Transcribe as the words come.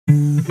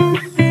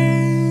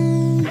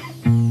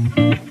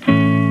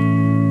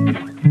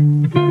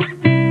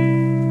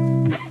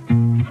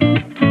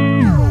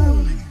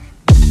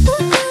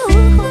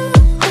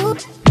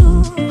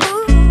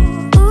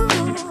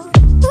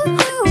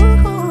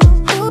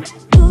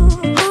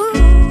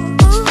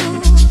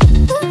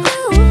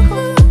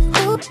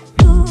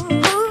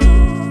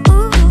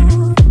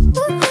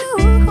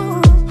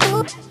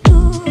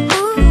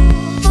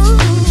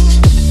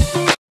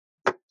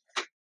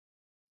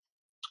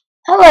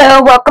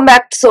Welcome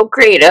back to Soul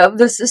Creative.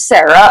 This is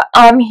Sarah.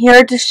 I'm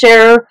here to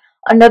share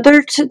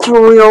another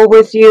tutorial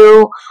with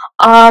you.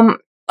 I'm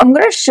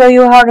going to show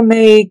you how to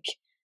make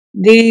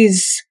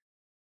these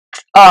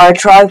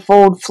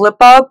Trifold Flip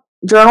Up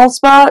journal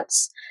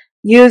spots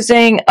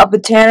using a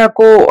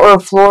botanical or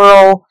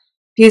floral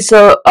piece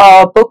of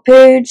book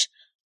page.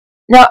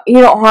 Now,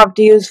 you don't have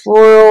to use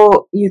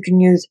floral. You can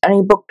use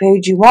any book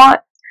page you want.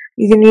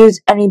 You can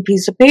use any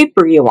piece of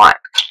paper you want.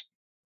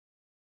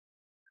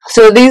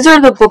 So these are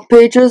the book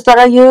pages that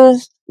I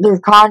use.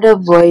 They're kind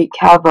of like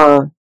have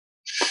a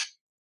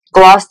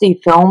glossy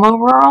film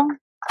over them,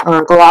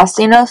 or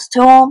glossiness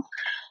to them,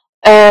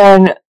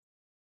 and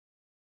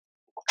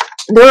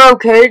they're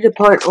okay to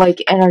put like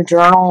in a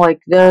journal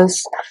like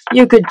this.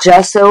 You could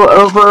gesso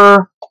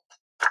over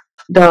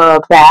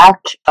the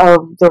back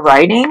of the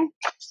writing,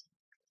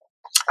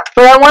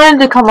 but I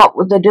wanted to come up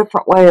with a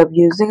different way of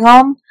using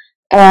them,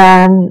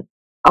 and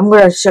I'm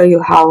going to show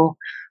you how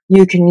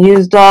you can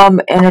use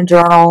them in a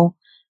journal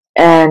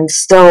and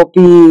still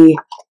be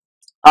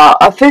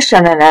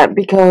efficient in it,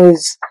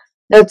 because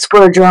that's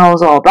what a journal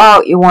is all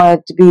about. You want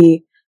it to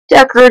be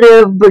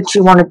decorative, but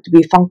you want it to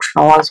be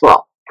functional as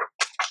well.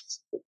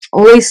 At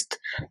least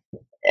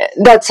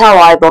that's how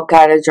I look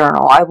at a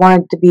journal. I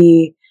want it to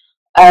be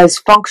as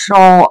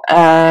functional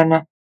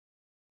and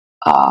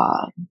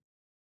for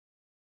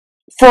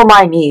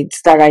my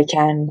needs that I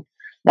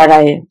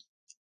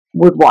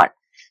would want.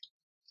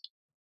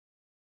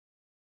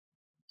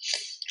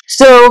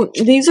 So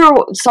these are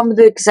some of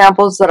the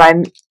examples that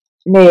I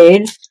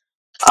made.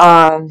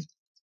 I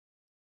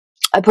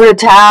put a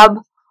tab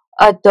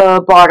at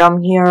the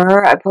bottom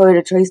here. I put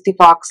a Tracie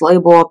Fox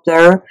label up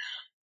there.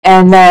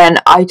 And then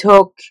I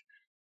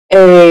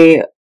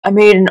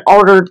made an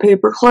altered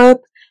paperclip,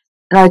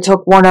 and I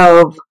took one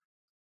of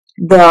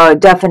the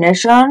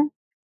definition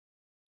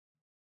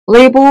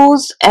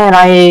labels, and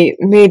I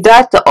made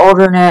that the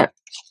alternate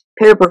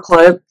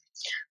paperclip.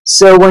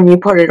 So when you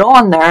put it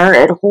on there,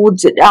 it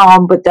holds it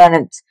down, but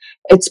then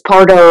it's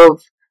part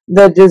of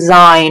the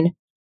design.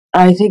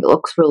 I think it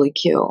looks really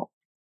cute. Hold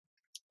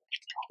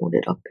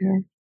it up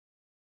here.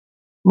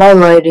 My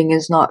lighting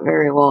is not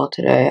very well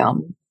today.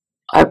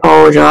 I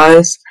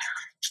apologize.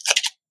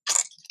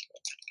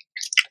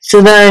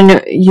 So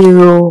then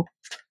you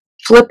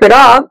flip it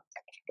up,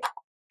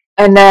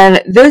 and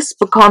then this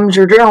becomes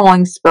your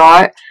journaling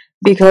spot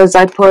because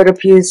I put a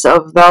piece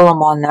of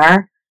vellum on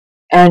there.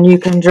 And you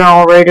can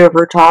journal right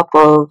over top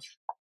of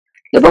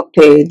the book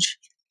page.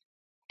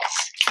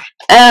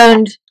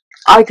 And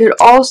I could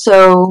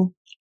also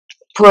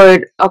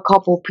put a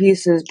couple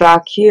pieces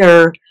back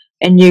here,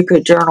 and you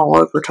could journal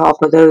over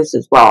top of those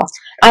as well.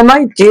 I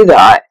might do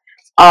that.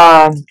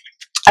 I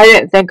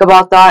didn't think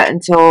about that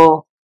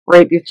until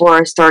right before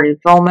I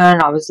started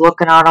filming. I was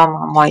looking at them.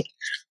 I'm like,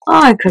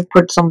 oh, I could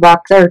put some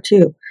back there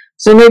too.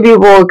 So maybe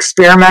we'll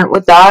experiment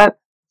with that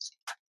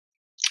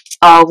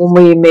when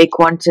we make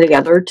one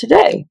together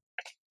today.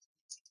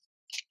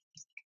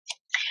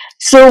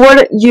 So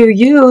what you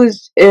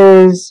use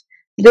is,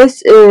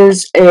 this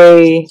is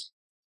I'll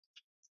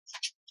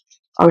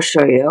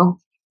show you.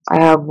 I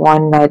have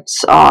one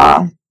that's,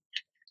 I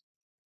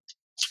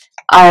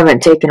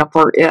haven't taken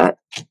apart yet.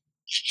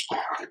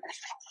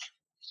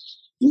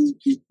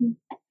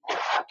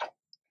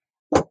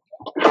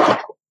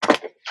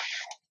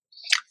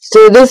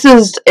 So this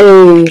is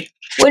a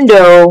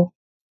window.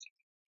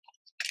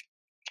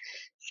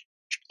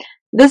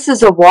 This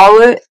is a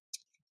wallet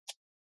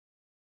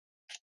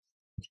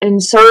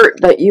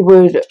insert that you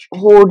would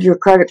hold your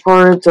credit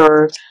cards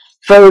or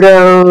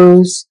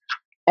photos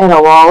in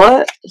a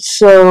wallet.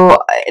 So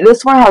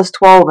this one has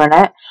 12 in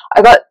it.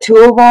 I got 2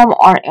 of them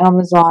on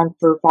Amazon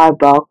for $5.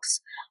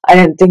 I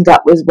didn't think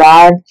that was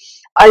bad.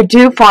 I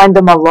do find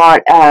them a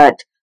lot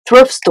at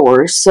thrift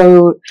stores,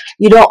 so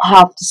you don't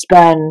have to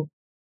spend,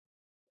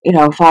 you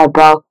know,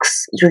 $5.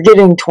 You're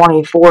getting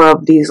 24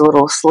 of these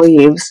little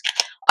sleeves.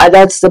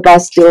 That's the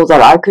best deal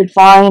that I could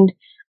find.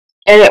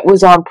 And it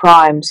was on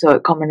Prime, so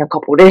it come in a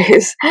couple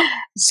days.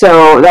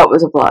 So that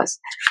was a plus.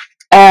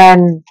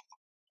 And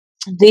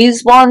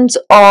these ones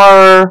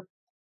are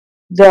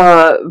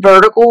the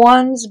vertical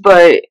ones,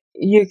 but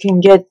you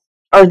can get,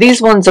 or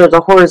these ones are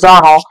the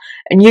horizontal,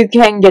 and you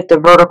can get the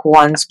vertical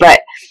ones,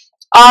 but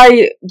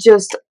I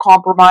just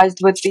compromised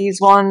with these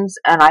ones,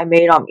 and I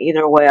made them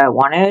either way I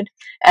wanted,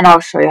 and I'll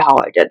show you how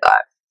I did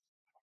that.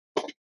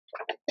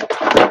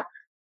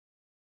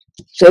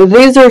 So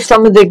these are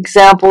some of the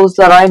examples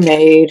that I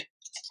made.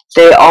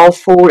 They all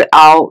fold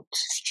out,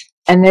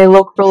 and they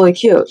look really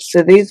cute.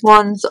 So these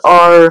ones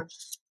are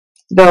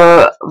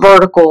the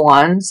vertical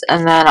ones,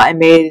 and then I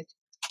made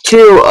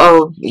 2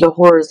 of the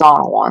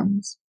horizontal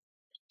ones.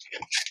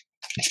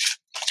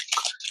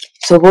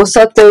 So we'll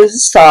set those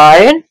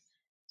aside,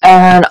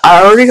 and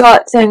I already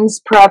got things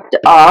prepped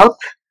up.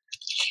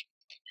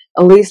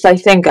 At least I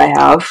think I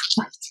have.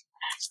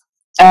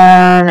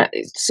 And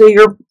so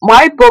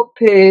my book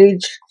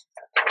page,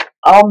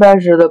 I'll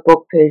measure the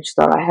book page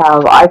that I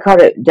have. I cut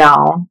it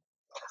down,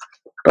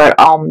 but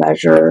I'll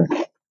measure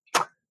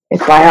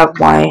if I have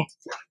my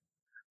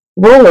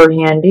ruler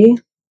handy.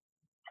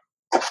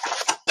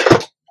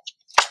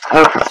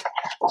 Okay.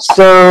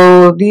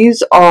 So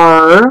these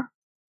are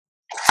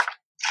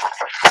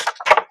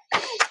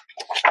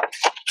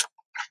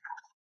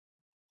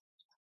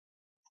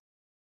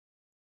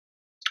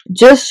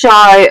just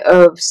shy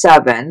of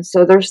 7.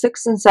 So they're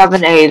 6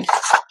 7/8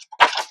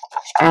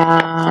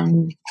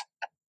 and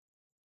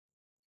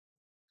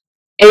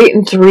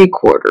 8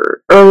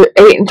 3/4 or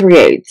 8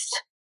 3/8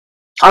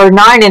 or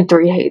 9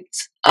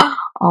 3/8.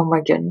 Oh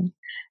my goodness.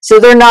 So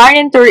they're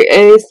 9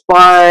 3/8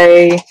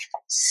 by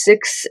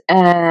 6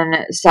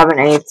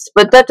 7/8,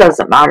 but that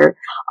doesn't matter.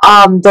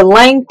 The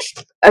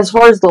length, as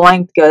far as the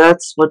length goes,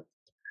 that's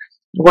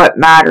what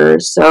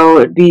matters. So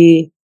it'd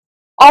be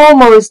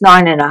almost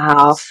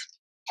 9.5.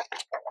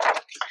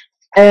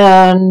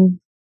 And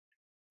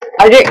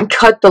I didn't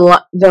cut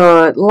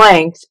the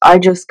length, I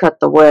just cut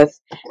the width,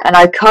 and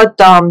I cut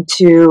them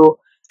to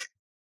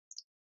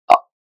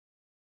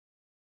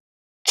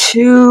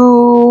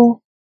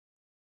 2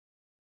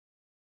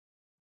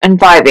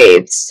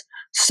 5/8.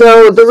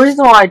 So the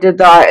reason why I did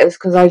that is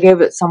because I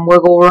gave it some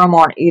wiggle room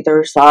on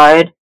either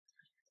side.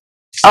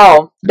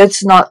 Oh,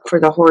 that's not for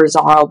the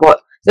horizontal,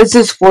 but this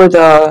is for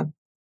the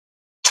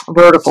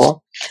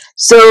vertical.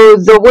 So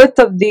the width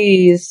of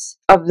this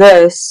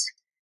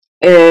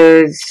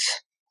is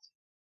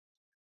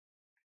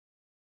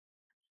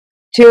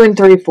 2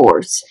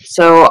 3/4.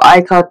 So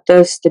I cut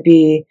this to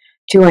be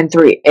 2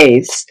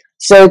 3/8.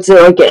 So it's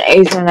like an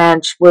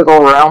 1/8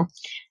 wiggle room.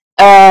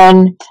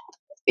 And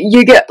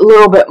you get a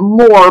little bit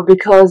more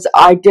because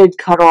I did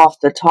cut off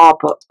the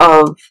top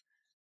of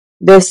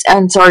this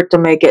insert to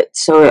make it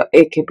so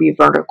it could be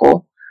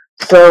vertical.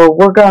 So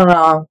we're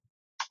gonna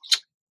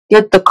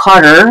get the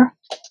cutter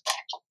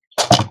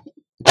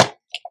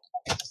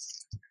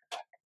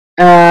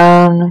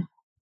and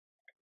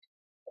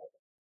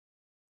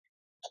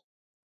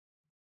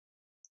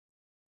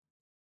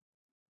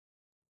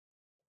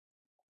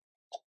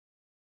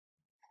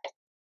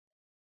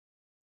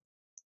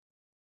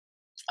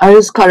I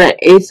just cut an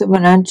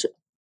 1/8 inch.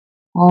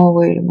 Oh,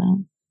 wait a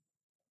minute.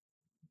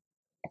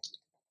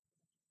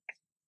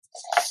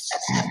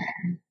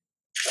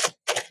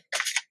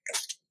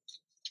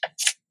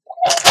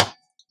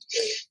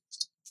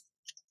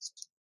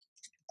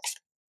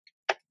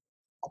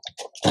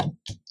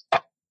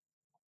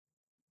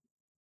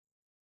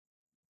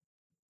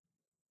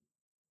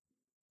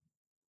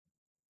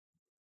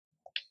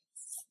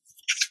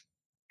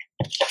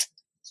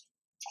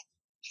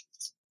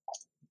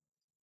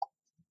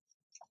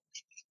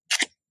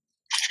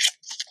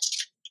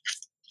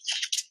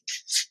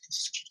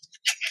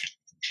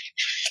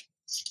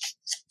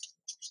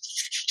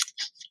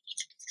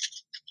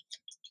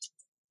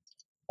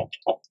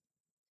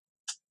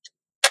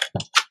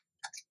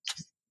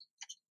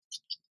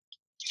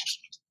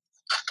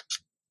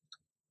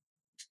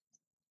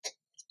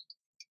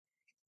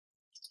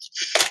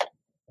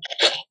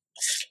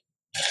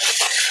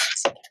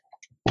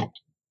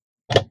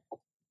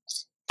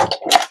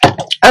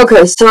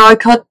 Okay, so I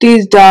cut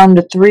these down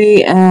to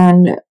 3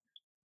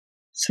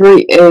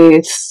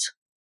 3/8.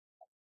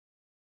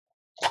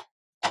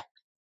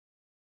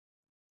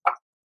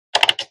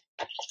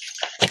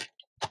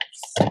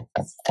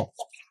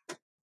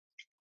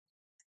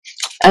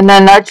 And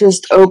then that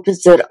just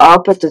opens it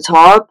up at the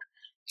top,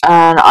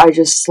 and I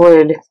just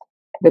slid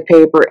the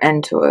paper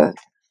into it.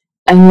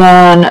 And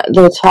then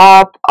the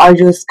top, I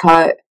just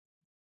cut,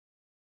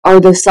 or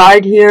the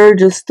side here,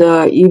 just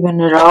to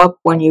even it up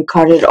when you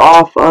cut it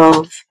off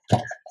of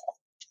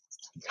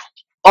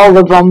all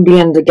of them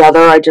being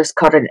together. I just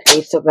cut an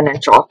 1/8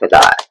 inch off of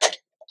that.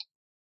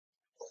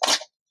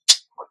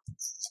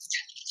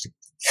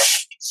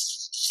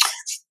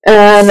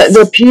 And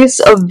the piece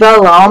of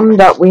vellum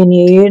that we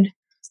need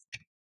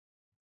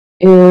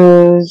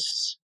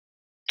is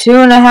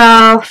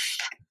 2.5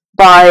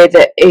 by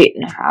the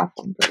 8.5,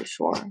 I'm pretty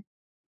sure.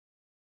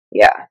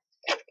 Yeah.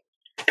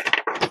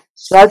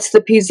 So that's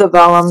the piece of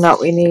vellum that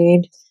we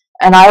need.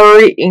 And I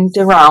already inked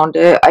around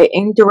it. I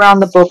inked around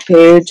the book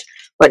page,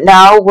 but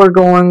now we're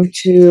going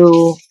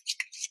to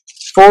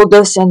fold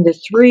this into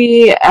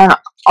 3, and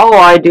all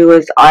I do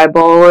is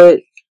eyeball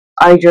it.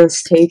 I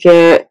just take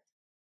it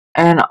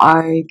and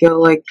I go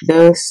like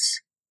this,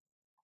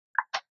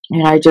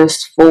 and I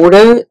just fold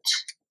it.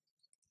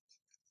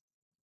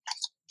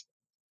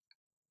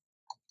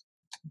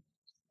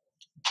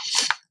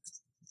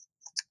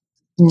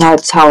 And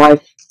that's how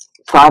I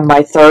find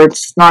my thirds.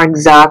 It's not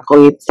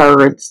exactly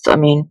thirds. I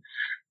mean,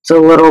 it's a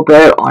little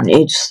bit on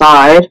each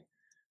side.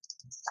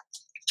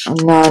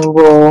 And then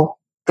we'll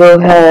go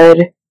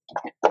ahead.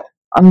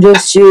 I'm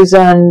just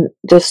using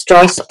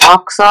Distress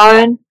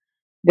Oxide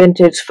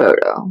Vintage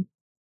Photo.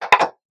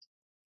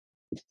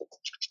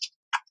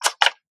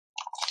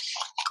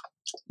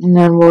 And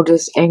then we'll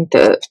just ink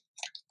the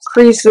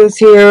creases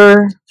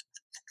here.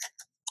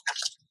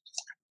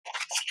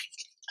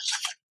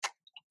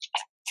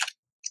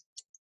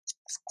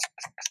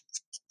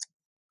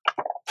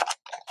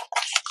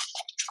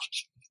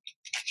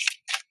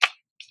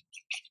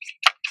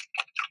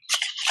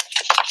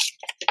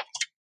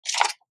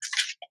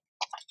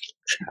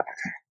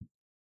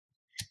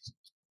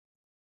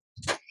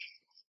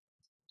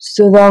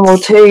 So then we'll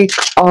take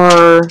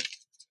our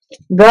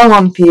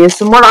vellum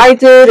piece, and what I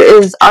did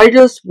is I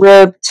just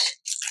ripped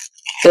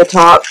the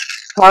top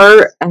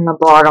part and the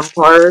bottom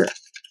part.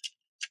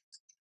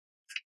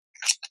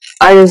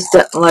 I just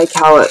didn't like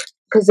how it,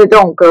 because it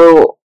don't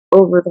go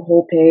over the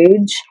whole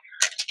page,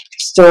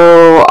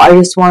 so I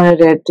just wanted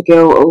it to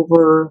go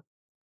over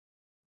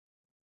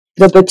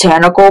the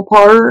botanical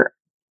part,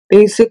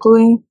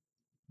 basically.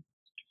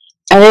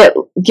 And it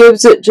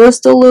gives it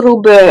just a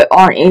little bit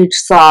on each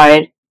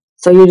side,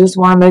 so you just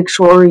want to make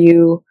sure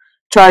you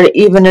try to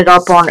even it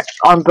up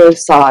on both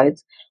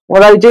sides.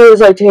 What I do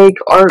is I take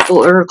art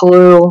glitter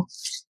glue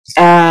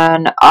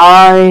and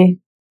I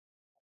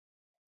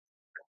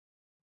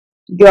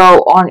go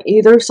on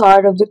either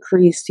side of the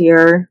crease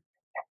here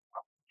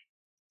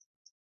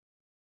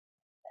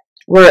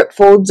where it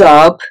folds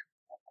up,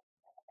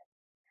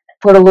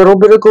 put a little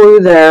bit of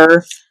glue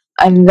there,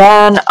 and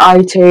then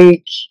I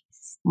take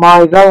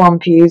my vellum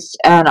piece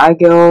and I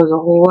go the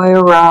whole way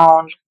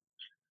around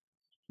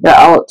the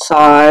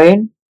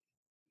outside.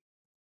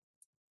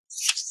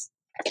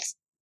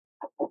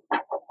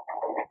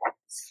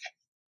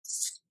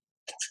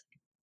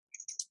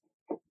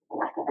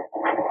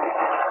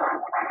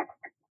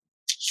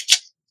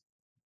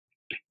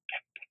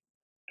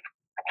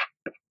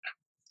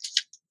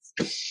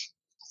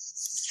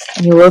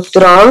 And you lift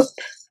it up,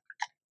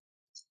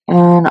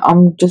 and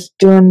I'm just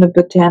doing the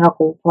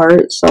botanical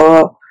part,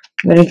 so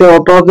I'm going to go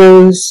above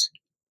those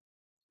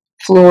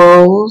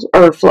florals,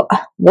 or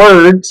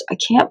words. I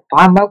can't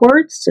find my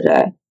words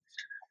today.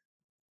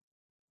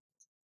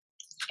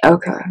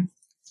 Okay.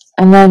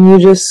 And then you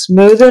just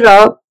smooth it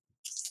up,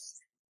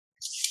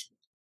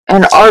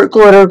 and art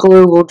glitter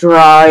glue will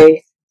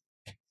dry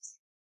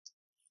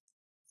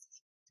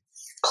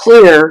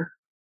clear,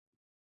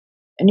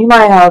 and you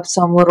might have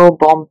some little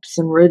bumps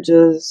and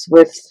ridges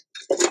with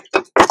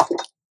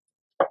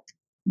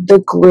the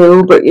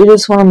glue, but you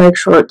just want to make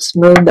sure it's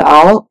smoothed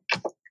out.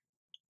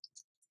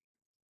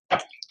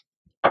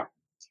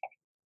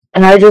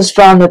 And I just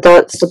found that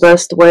that's the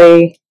best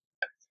way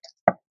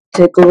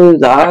to glue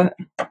that.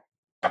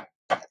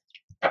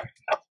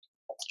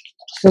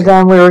 So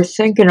then we were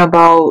thinking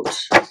about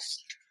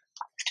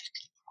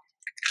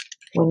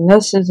when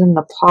this is in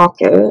the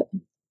pocket,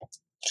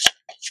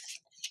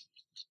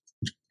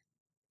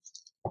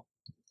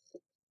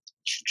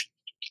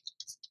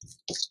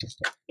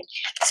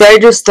 so I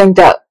just think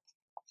that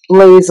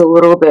lays a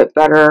little bit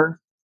better,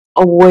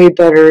 way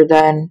better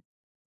than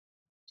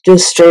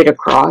just straight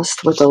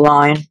across with a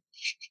line.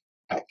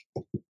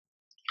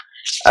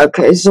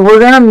 Okay, so we're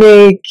gonna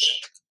make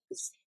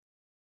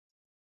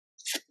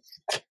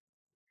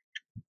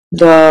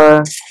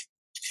the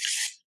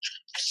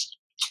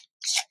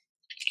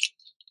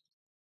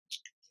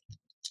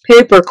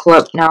paper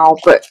clip now,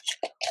 but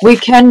we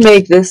can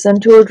make this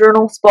into a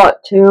journal spot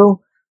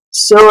too.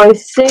 So I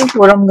think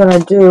what I'm gonna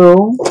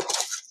do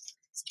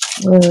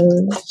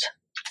is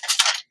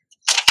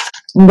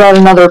I've got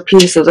another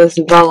piece of this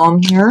vellum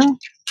here,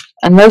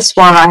 and this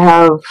one I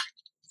have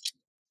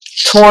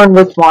torn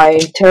with my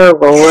tear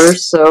roller,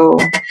 so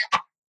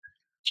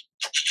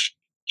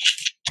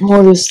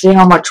we'll just see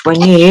how much we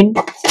need.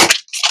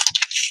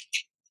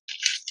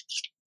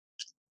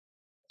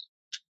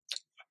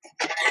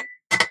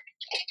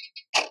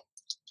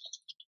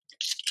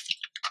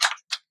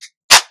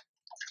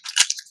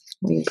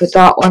 We can put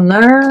that one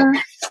there.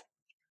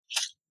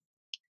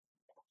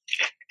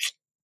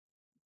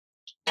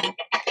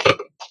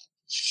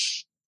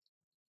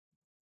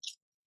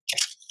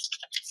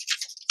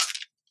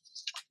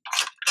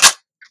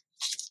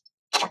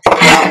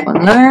 That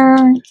one there.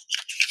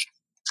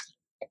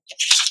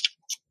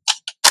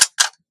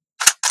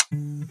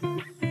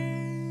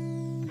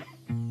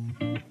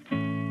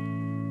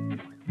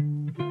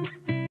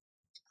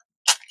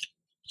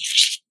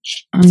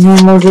 And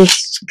then we'll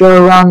just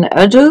go around the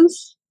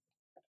edges.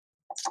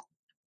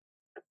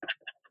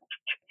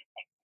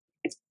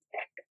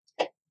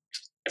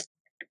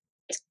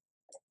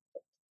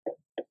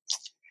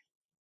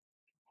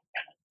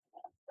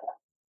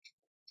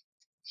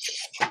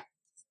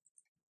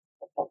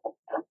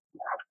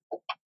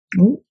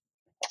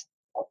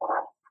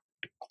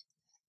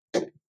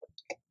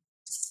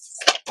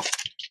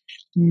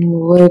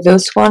 Lay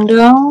this one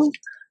down.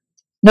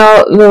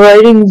 Now the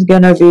writing's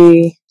gonna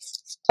be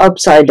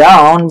upside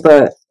down,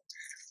 but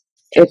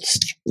it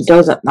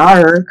doesn't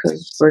matter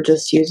because we're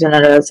just using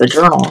it as a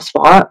journal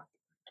spot.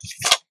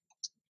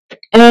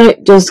 And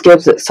it just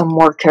gives it some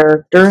more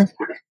character.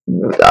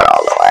 Move that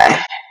all the way.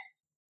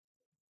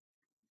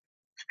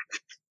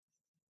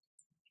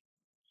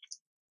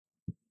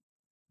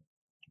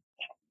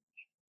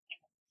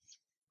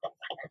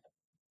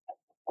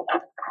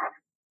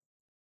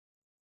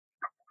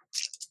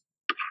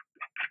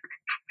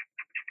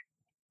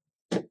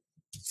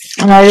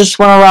 And I just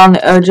went around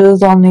the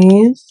edges on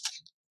these.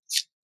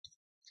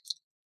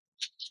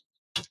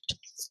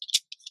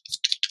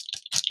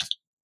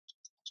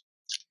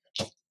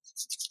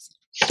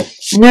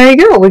 And there you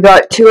go. We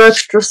got 2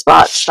 extra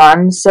spots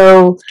done.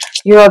 So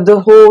you have the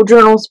whole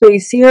journal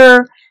space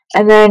here,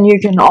 And then you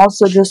can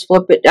also just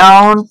flip it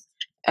down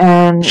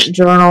and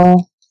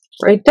journal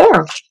right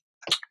there.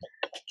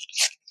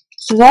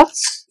 So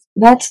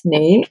that's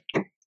neat.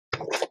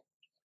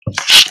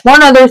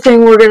 One other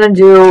thing we're going to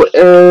do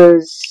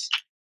is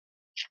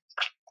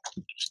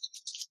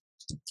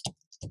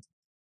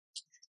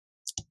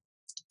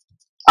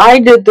I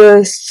did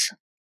this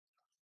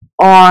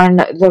on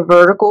the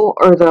vertical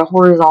or the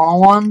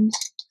horizontal ones,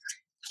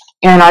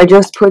 and I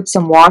just put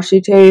some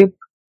washi tape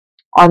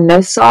on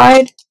this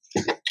side.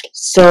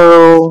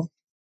 So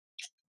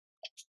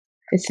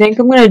I think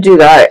I'm going to do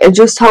that. It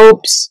just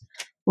helps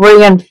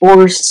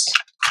reinforce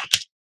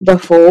the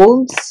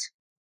folds.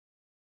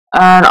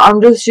 And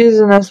I'm just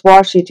using this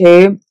washi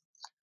tape.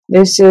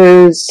 This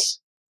is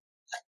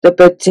the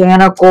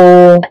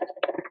Botanical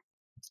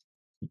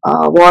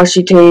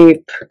washi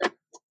tape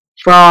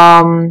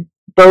from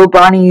Bo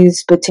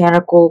Bunny's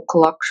Botanical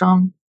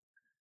collection.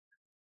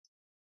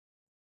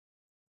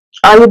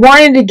 I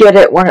wanted to get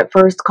it when it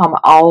first came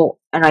out,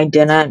 and I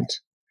didn't.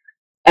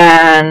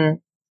 And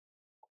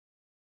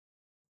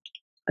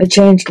I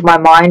changed my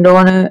mind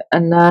on it,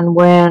 and then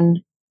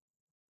when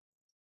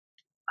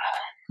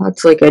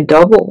that's like a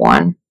double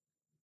one.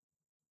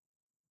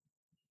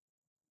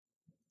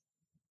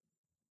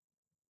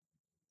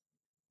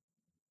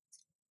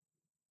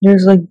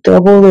 There's like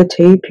double the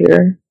tape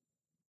here.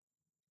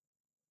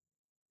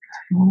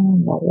 Oh,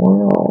 in the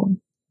world.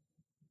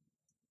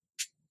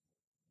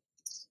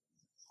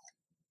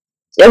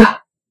 Yeah.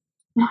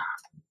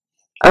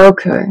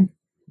 Okay.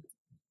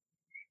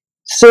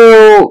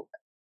 So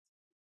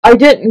I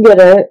didn't get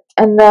it,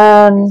 and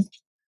then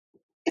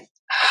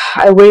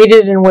I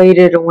waited and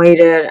waited and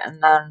waited,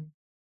 and then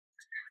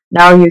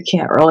now you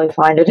can't really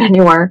find it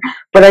anywhere.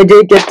 But I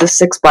did get the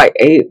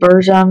 6x8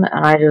 version,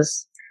 and I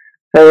just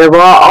figured,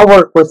 well, I'll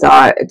work with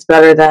that. It's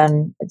better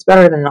than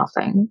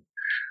nothing.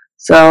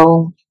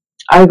 So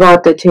I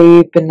got the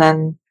tape, and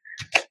then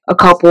a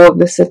couple of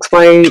the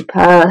 6x8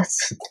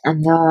 paths,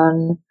 and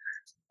then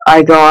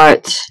I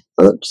got,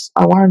 oops,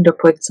 I wanted to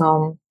put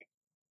some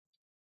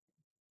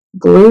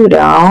glue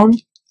down.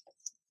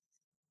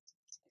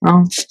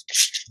 Well,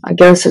 I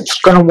guess it's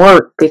gonna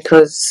work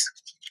because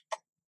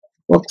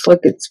looks like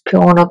it's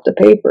peeling up the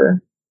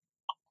paper.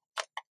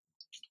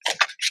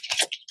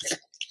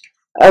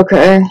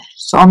 Okay,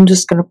 so I'm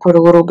just gonna put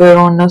a little bit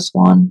on this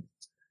one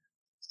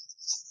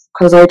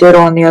because I did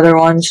on the other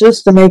ones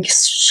just to make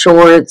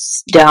sure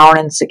it's down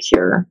and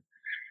secure.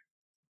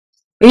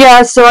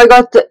 Yeah, so I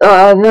got the,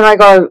 then I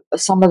got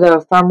some of the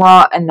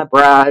ephemera and the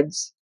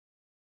brads.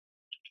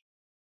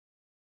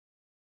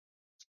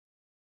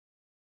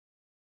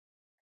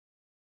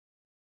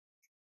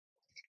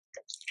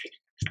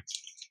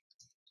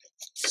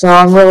 So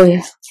I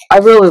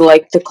really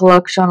like the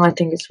collection. I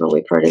think it's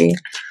really pretty.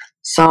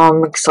 So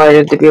I'm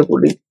excited to be able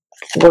to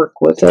work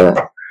with it.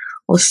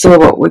 We'll see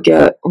what we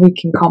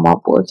can come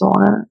up with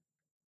on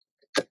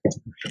it.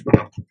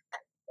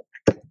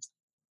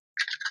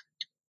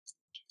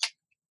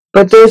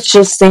 But this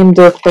just seemed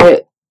to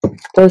fit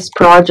this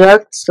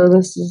project, so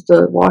this is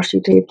the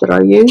washi tape that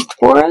I used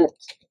for it.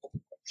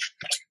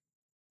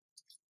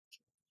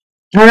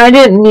 And I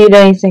didn't need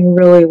anything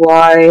really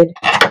wide.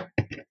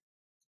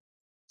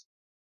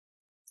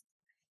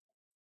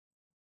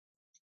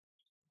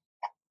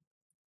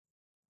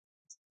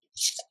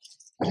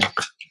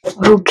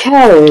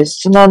 Okay,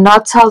 so then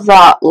that's how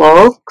that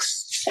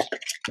looks.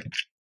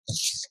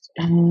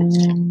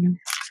 And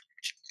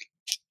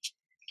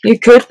you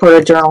could put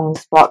a journaling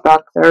spot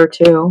back there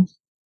too.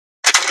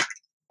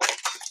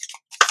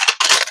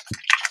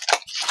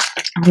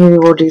 Maybe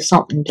we'll do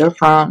something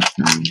different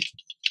and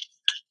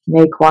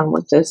make one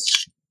with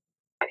this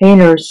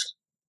painter's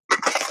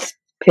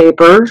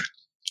paper.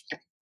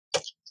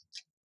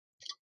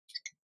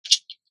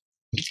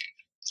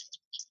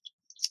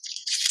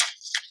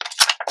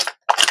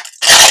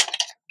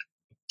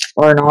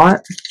 Or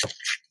not.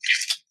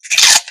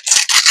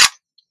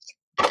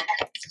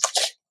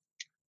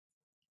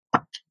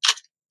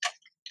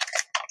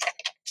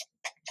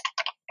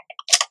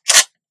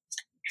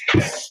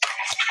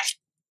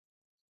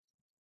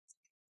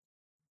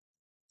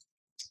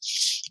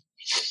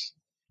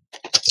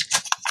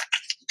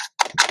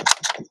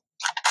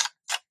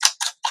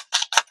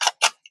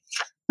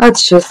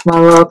 That's just my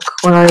luck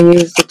when I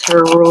use the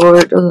turtle ruler.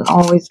 It doesn't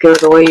always go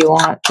the way you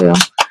want it to.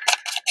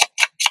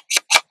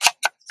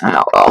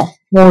 Oh well,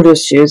 we'll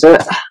just use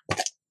it.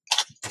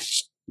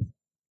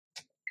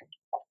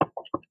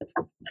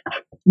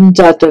 It's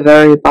at the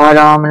very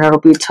bottom and it'll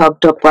be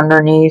tucked up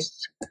underneath.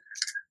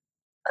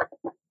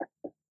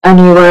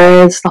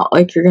 Anyway, it's not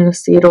like you're gonna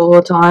see it all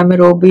the time.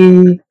 It'll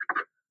be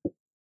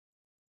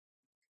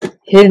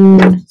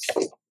hidden,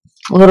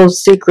 a little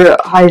secret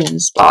hiding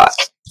spot.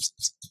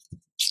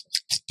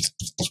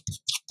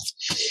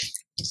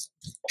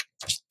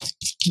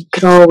 You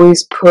could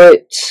always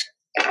put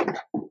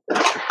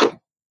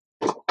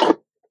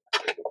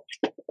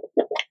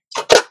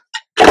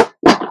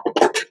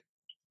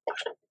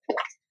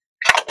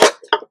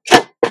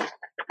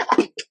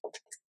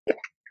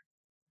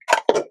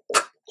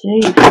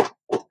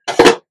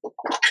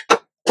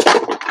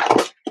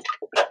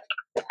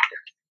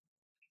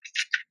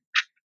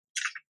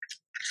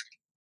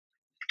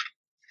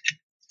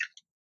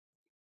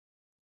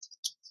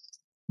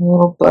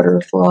little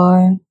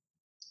butterfly.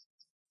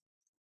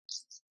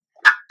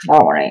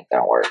 That one ain't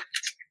gonna work.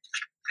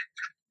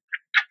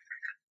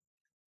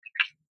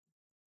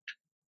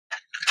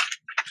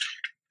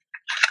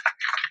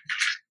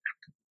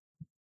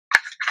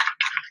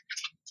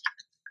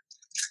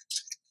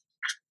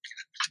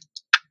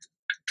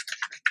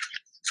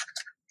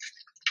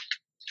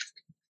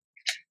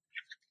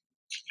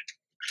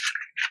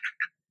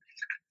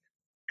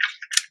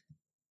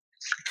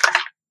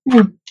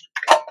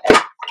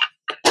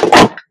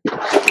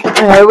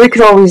 We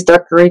could always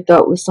decorate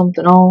that with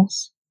something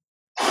else.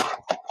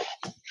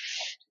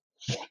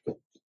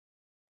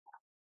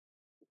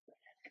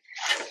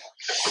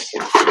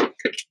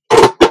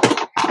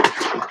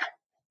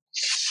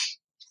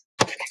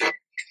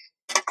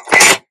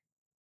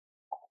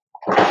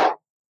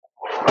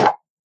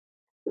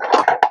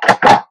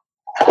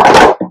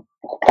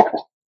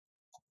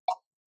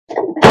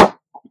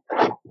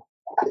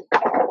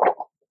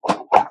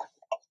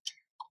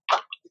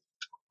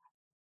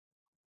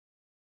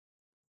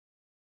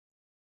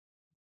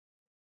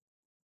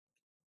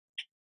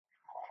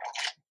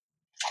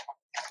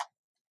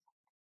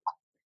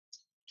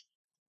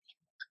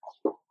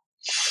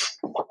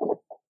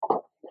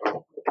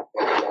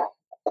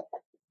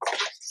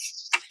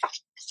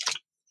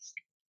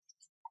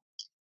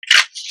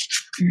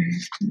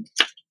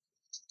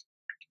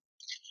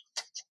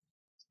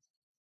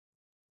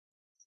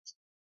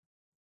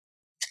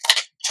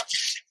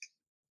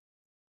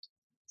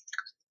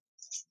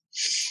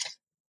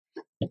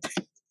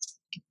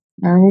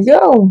 There we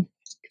go.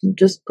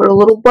 Just put a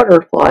little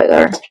butterfly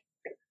there.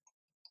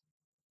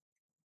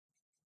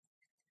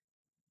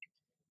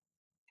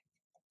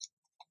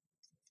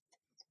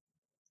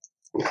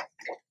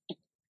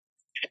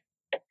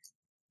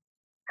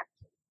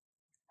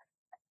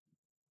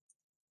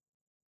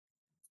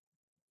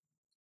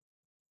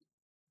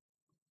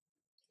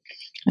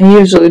 I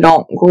usually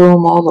don't glue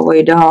them all the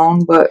way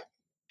down, but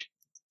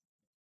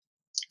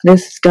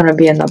this is going to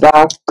be in the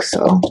back,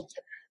 so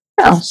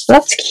yeah, so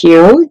that's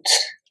cute.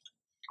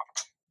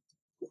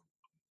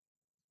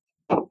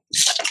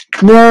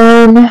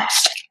 Then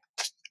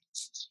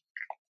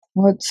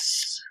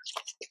let's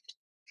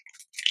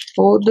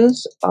fold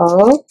this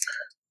up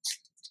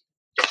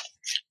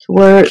to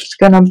where it's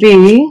going to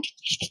be.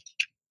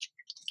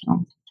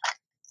 Oh.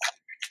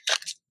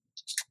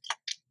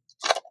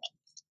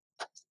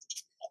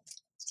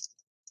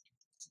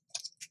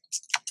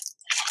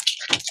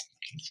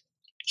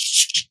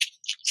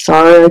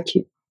 Sorry, I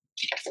keep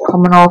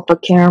coming off the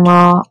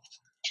camera.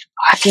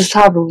 I just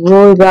have a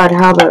really bad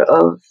habit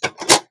of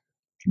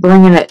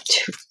bringing it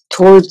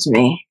towards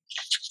me.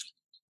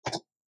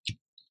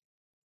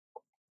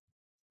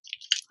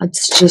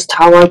 That's just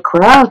how I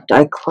craft.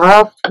 I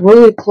craft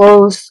really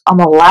close. I'm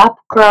a lap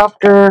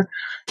crafter,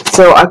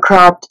 so I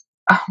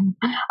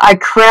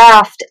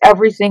craft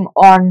everything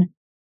on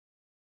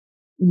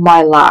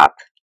my lap.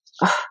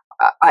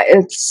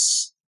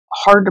 It's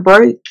hard to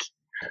break.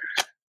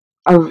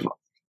 I've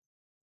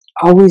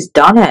always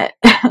done it.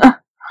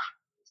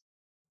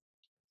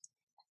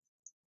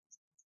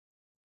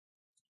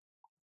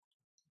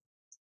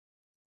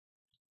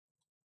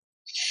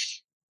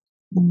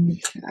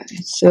 Okay,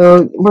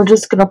 so we're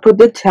just gonna put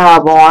the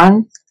tab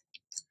on.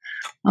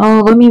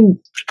 Oh, let me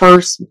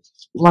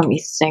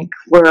think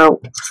where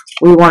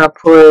we want to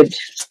put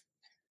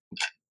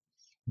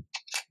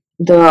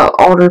the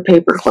outer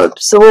paper clip.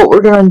 So what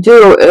we're gonna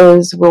do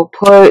is we'll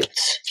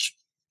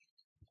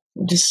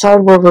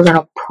decide where we're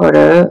gonna put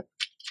it.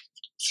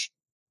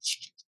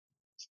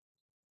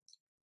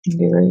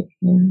 Maybe right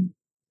here.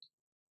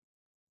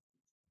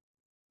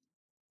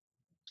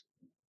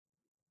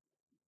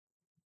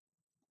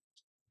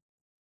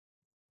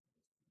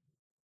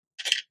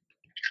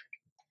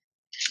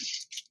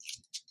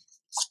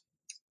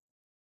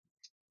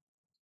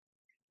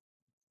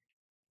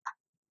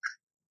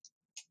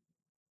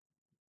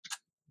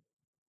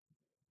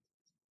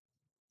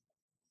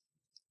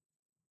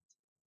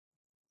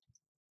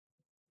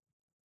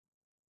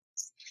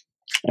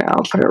 Yeah,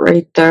 I'll put it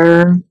right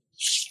there.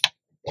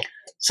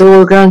 So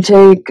we're going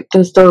to take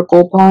the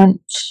circle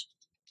punch.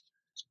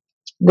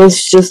 This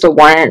is just a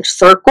 1-inch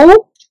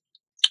circle.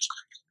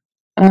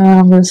 And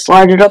I'm going to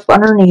slide it up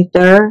underneath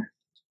there.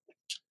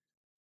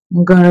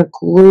 I'm going to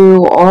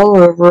glue all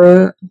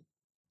over it.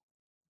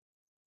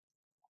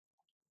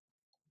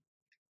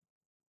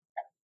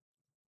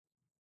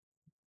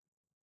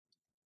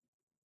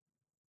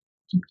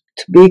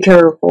 To be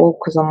careful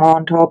because I'm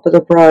on top of the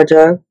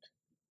project.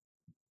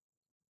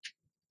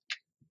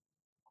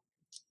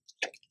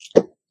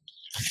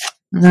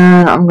 And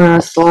then I'm going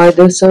to slide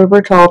this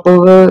over top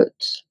of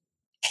it.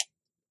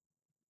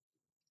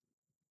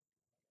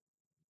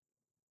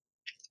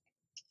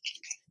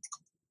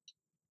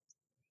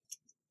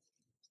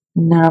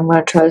 And then I'm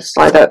going to try to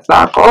slide that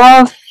back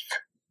off.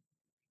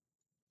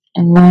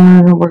 And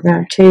then we're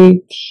going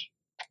to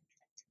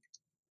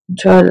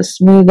try to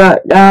smooth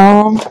that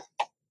down.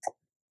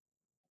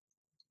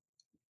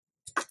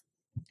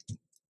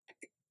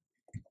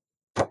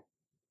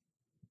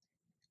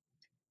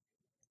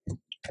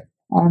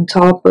 on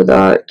top of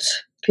that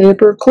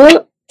paper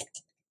clip.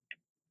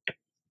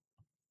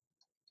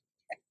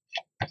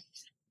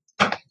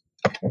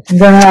 You're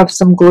going to have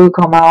some glue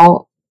come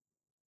out,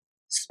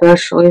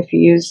 especially if you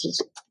use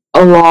this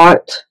a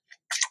lot.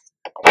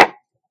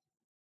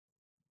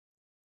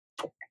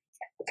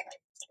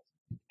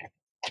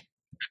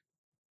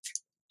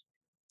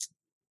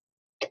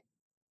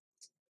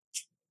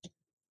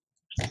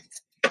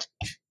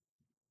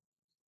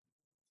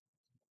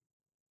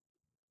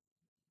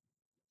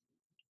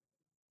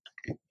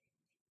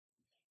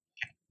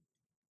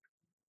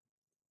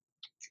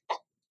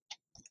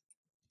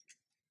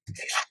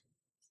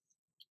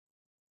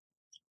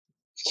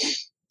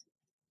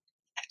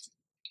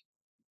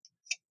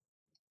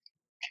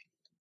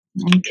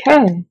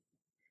 Okay,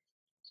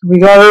 we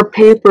got our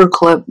paper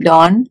clip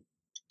done,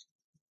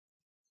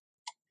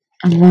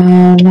 and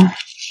then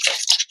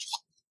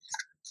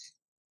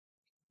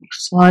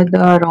slide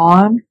that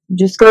on. You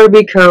just gotta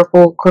be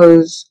careful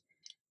because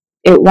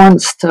it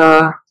wants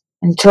to,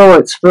 until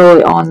it's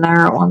really on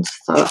there, it wants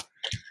to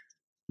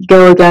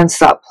go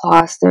against that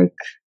plastic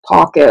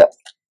pocket.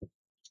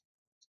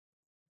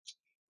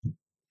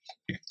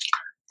 I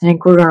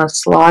think we're gonna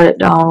slide it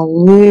down a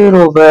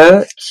little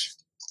bit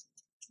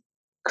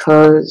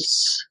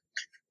because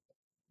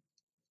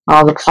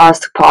the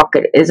plastic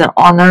pocket isn't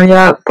on there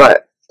yet,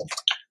 but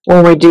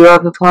when we do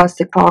have the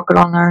plastic pocket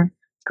on there,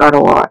 gotta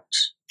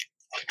watch.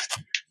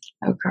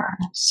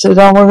 Okay, so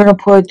then we're gonna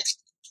put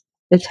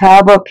the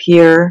tab up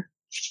here.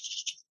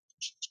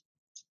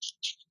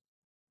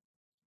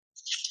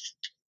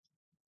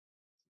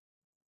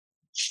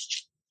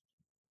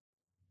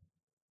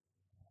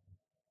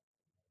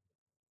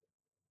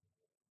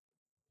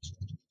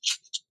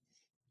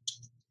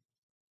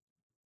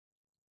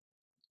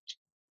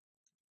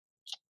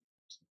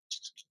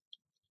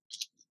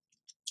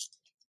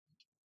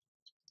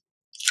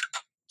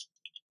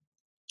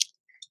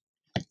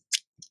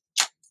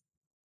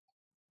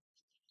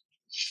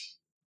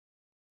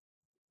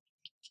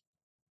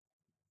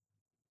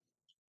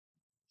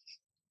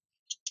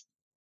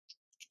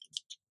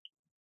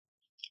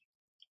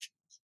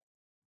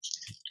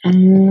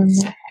 And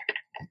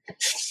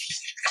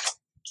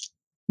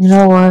you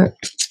know what?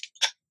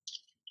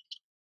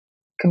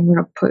 I'm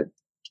gonna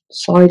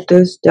slide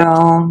this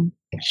down.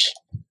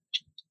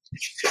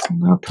 I'm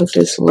gonna put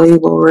this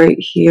label right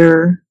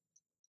here.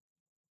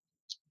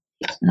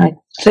 And I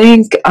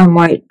think I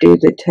might do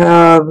the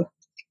tab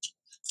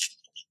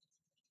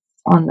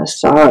on the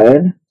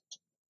side.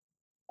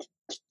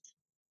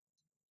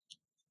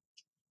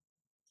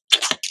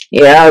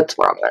 Yeah, that's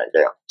what I'm gonna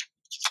do.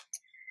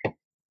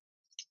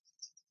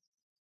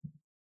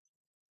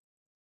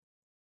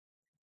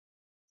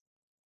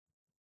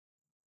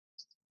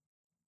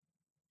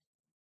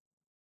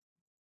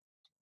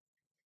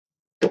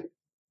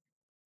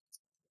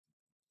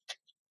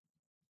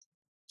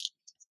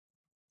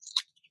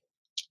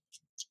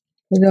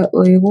 Put that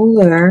label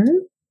there.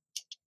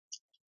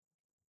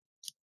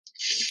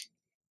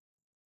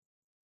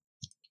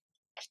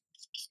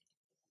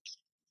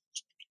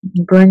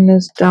 Bring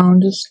this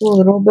down just a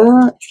little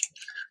bit.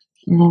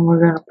 And then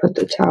we're gonna put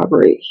the tab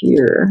right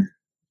here.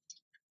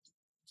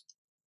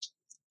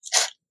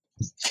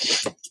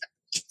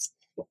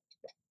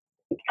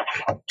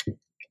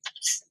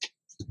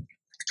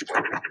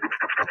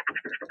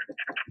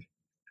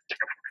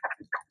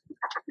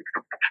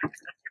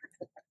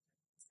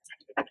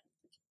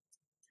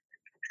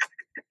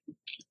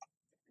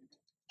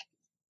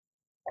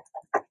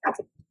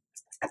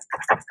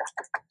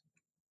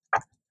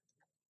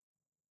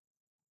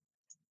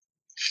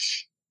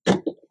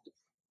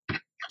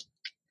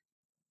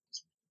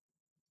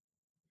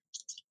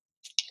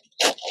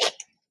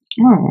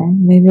 Oh,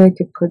 maybe I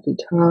could put the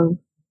tab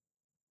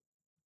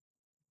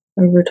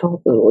over top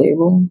of the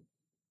label.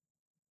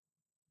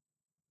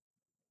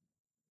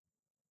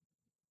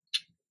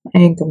 I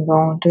think I'm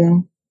going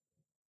to.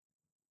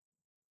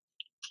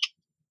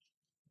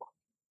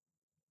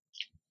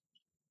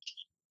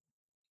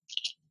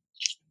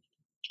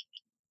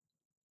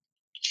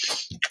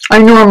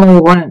 I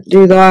normally wouldn't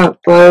do that,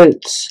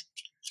 but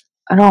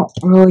I don't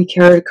really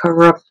care to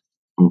cover up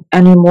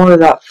any more of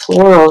that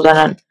floral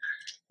than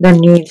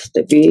needs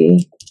to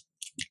be.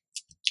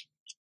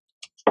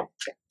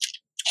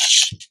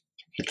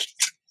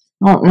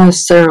 I don't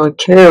necessarily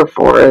care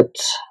for it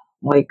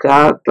like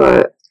that,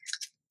 but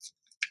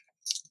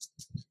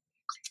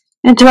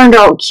it turned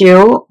out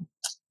cute.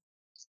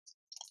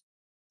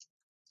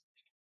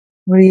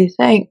 What do you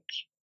think?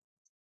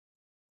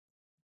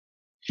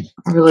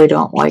 I really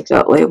don't like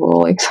that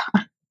label like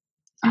that.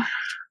 I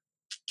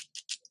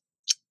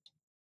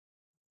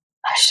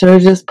should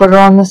have just put it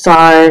on the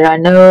side. I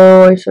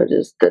know I should have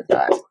just did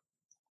that.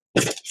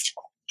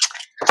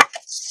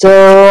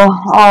 So,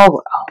 oh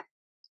well.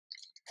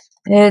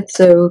 It's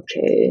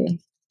okay.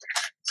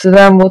 So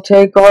then we'll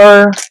take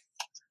our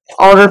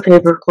outer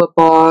paper clip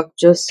off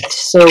just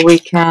so we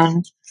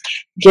can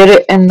get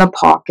it in the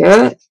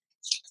pocket.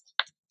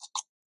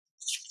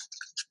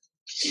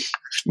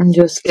 And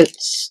just get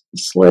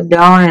slid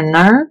down in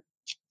there.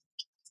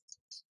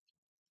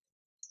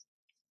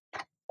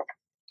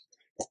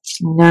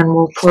 And then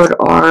we'll put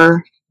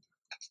our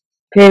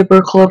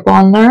paper clip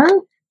on there.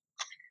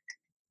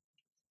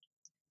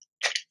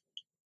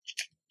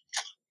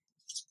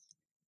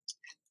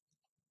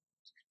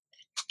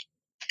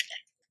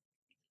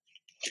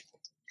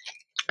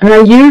 And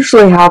I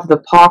usually have the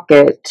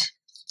pocket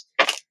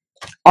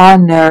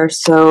on there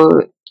so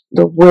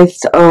the width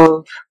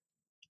of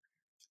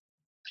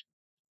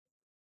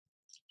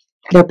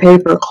the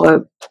paper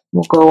clip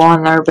will go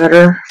on there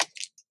better.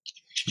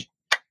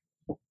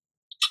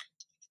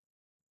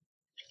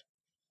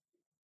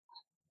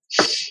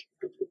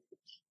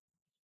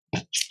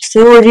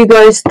 So what do you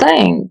guys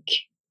think?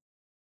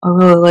 I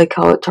really like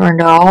how it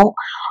turned out.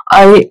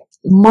 I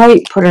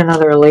might put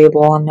another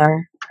label on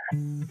there.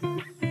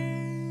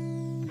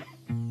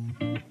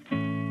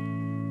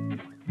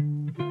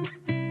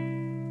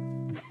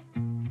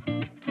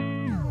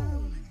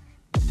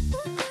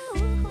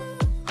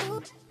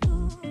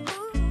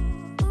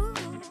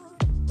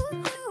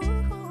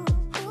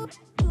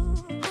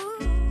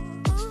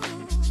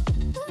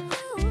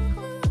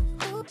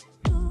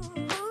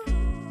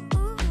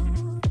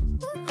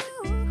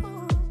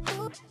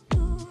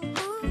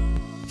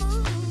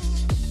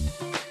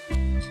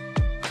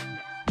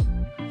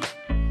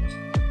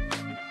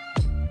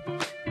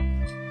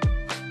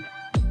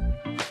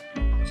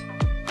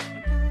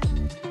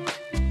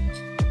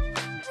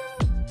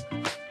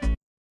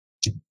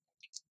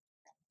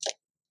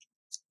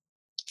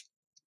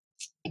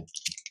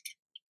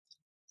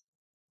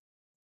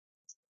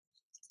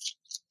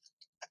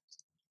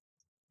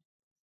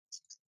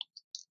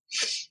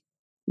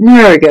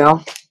 There we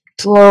go.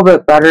 It's a little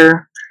bit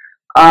better.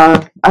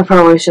 I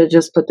probably should have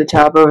just put the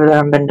tab over there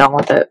and been done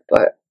with it,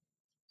 but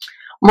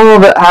I'm a little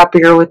bit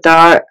happier with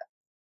that.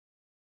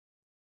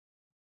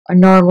 I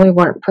normally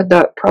wouldn't put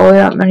that probably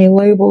that many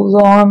labels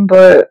on,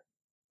 but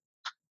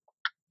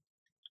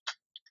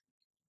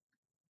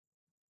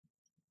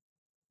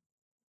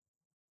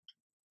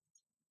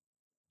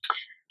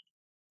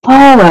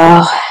oh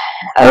well.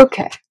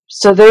 Okay,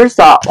 so there's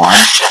that one.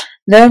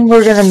 Then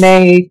we're gonna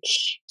make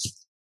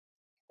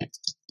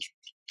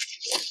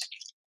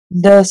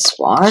this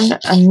one,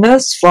 and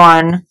this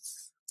one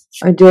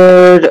I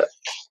did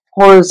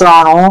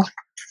horizontal.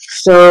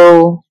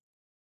 So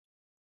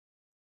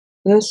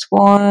this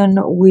one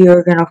we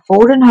are gonna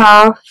fold in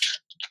half,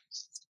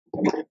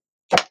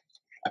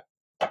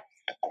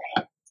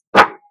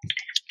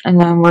 and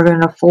then we're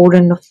gonna fold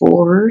in the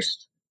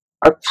fours,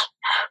 or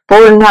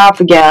fold in half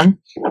again.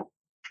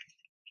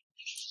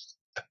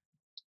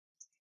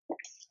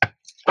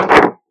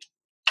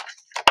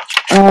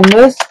 And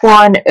this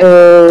one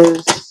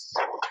is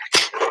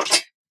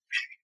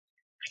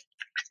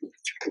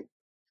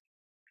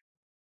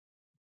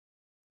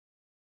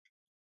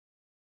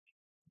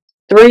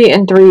 3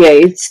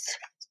 3/8.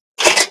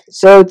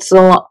 So it's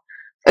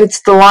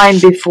the line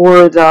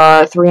before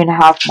the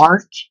 3.5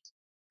 mark.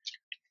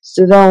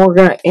 So then we're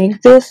gonna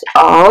ink this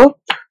up.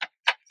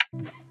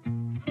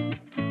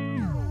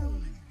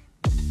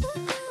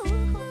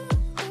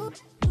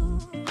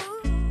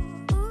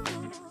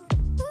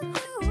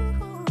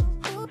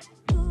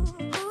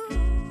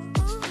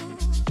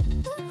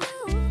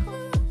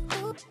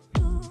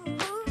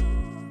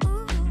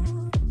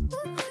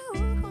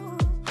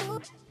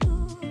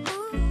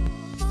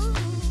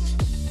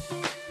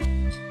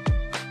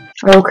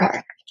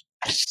 Okay.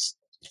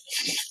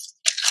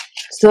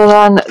 So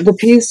then the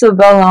piece of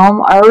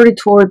vellum, I already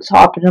tore the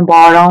top and the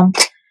bottom,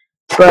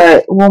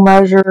 but we'll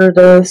measure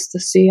this to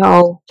see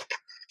how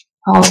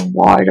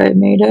wide I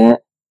made it.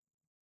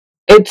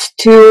 It's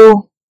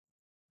 2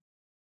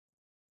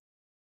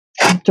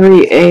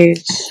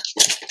 3/8.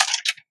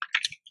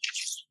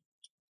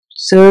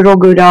 So it'll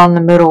go down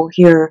the middle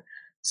here.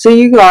 So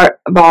you got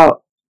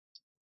about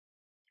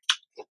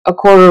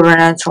 1/4 of an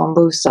inch on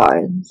both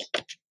sides.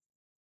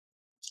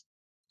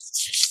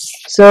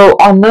 So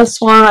on this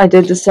one, I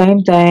did the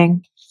same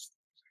thing.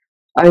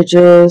 I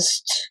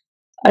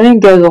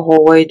didn't go the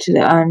whole way to the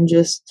end,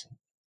 just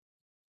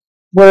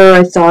where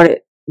I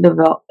thought the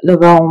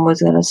vellum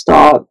was going to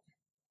stop.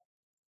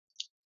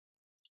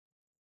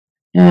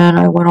 And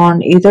I went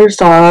on either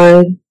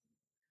side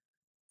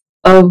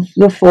of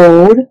the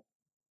fold.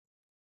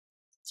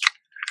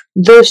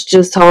 This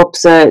just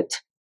helps it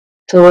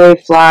to lay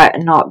flat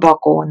and not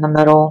buckle in the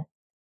middle.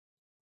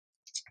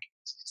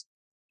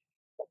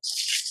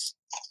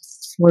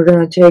 We're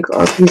going to take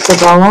our piece of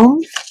vellum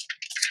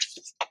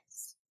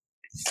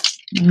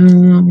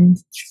and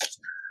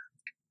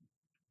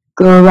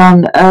go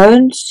around the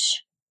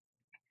edge.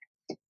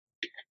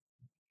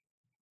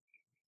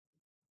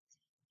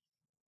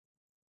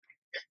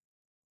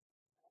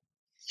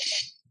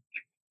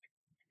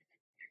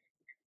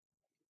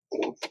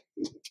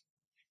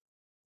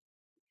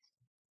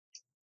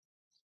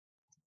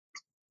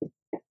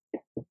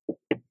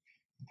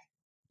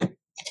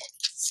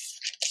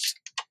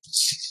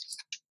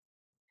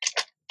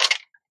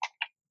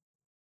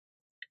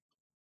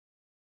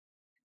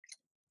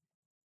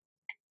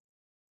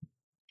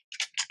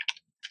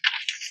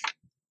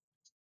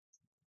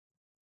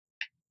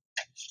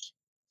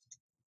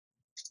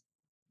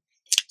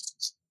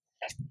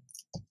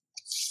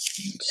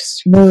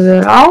 Smooth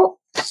it out.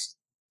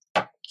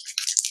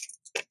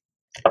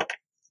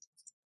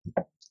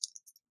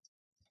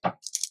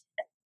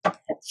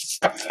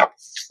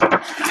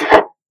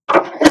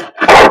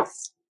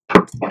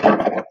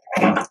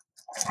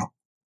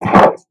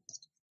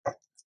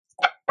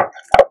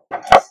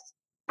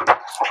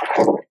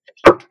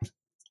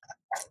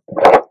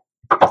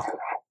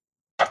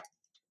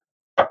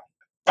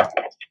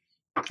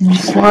 I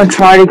just want to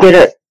try to get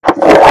it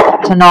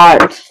to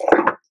not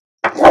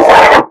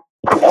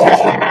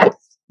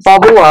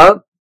bubble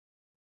up.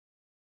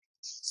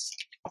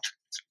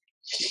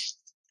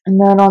 And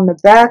then on the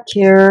back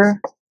here,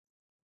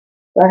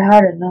 I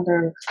had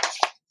another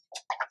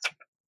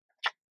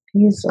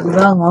piece of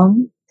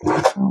vellum.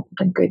 I don't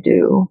think I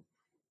do.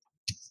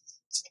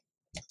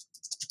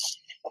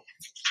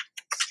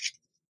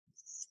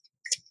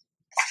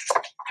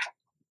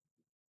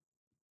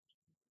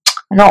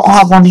 I don't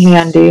have one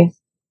handy.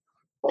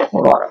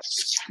 Hold on.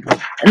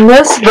 And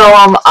this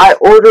vellum I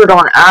ordered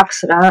on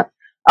accident.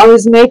 I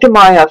was making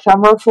my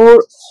ephemera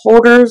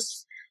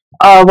holders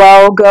a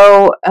while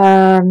ago,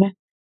 and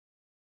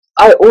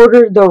I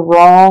ordered the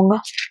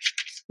wrong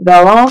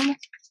vellum.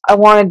 I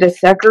wanted the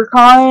thicker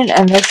kind,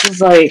 and this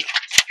is like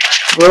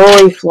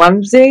really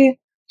flimsy.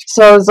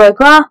 So I was like,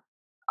 well,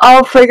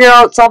 I'll figure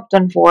out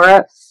something for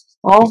it.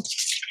 Well,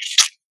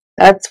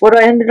 that's what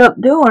I ended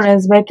up doing,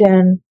 is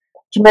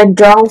to make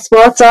journal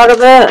spots out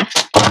of it.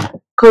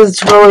 Because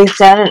it's really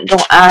thin and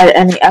don't add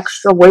any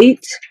extra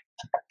weight.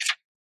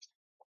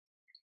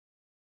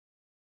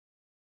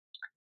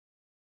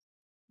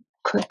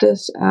 Cut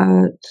this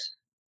at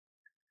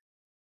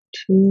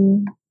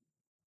 2.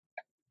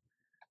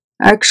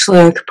 Actually,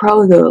 I could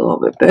probably go a little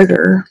bit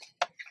bigger.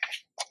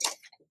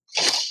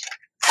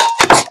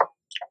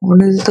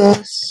 What is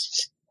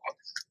this?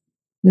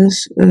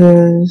 This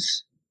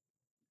is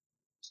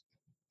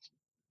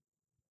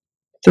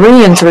 3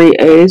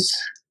 3/8.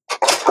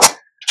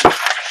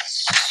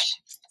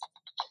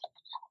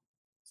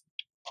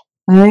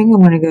 I think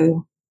I'm gonna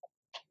go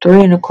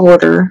 3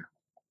 1/4.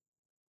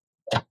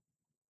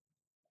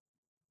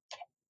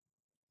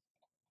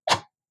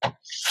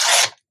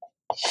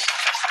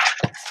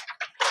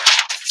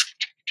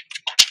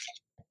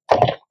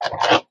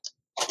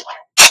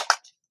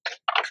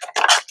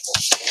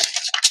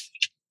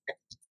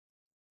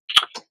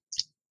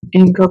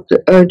 Ink up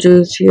the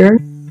edges here.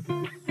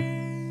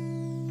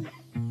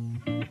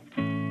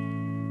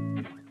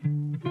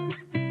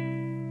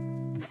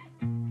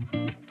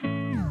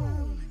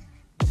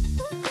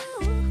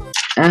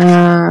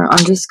 And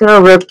I'm just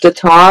gonna rip the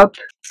top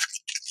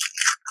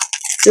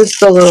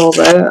just a little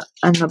bit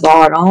and the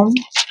bottom.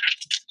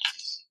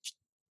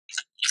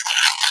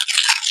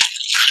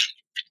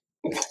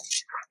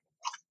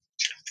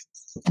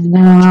 And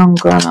then I'm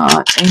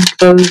gonna ink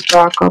those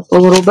back up a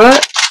little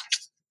bit.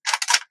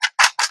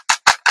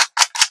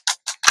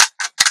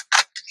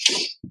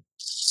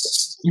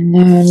 And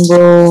then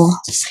we'll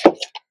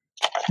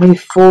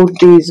refold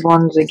these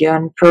ones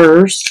again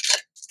first.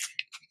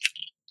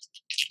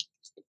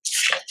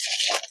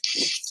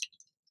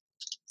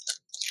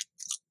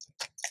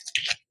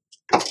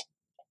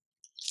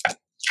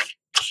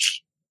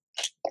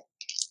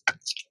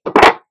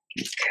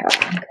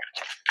 Okay.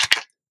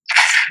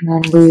 And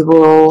then we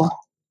will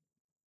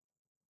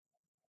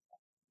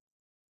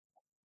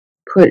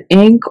put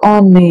ink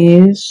on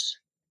these.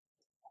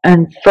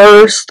 And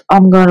first,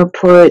 I'm going to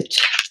put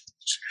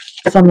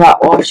some of that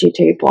washi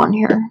tape on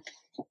here.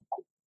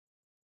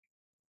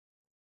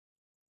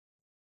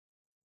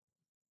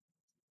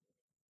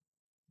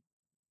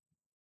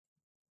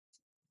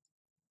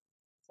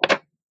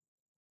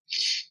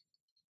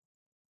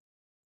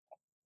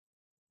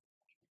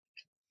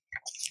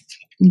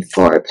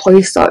 Before I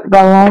place that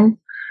vellum,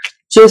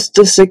 just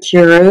to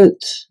secure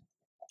it.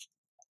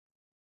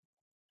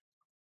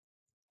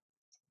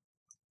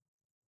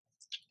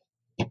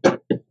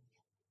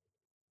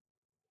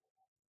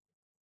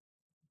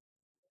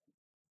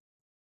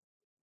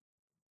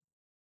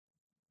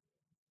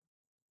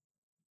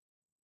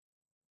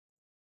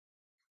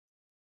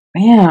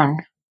 Man,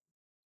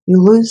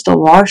 you lose the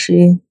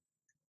washi,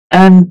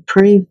 and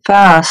pretty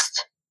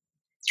fast.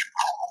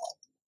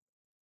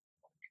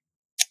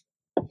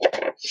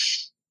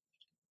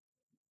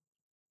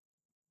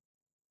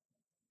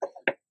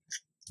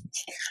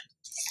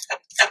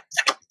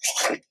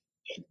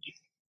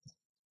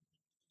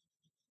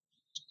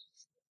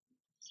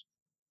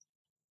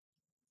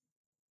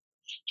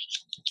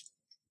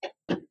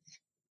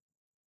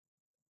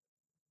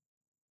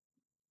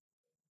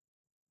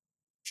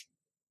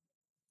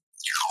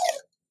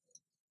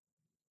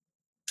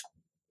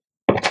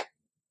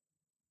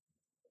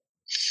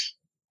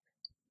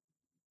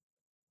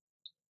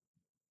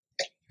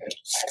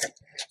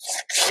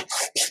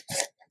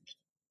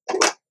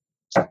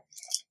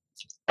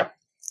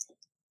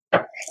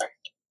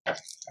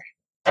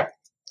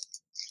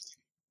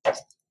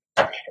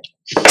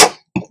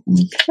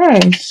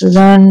 Okay, so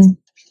then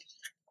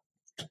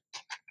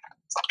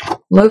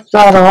lift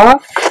that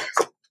off.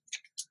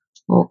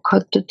 We'll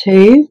cut the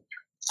tape.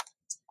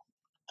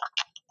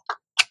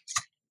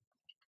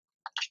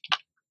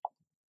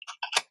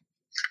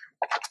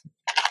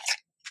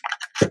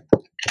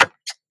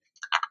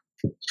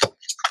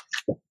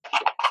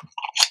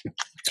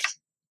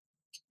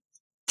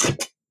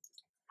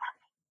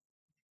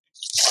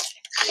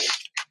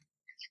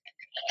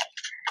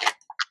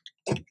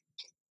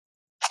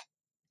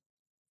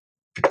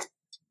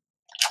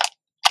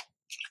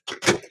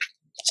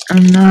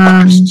 And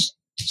then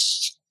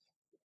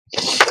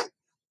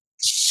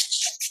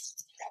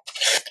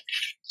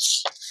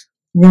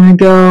I'm gonna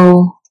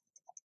go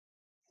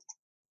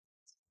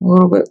a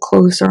little bit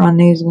closer on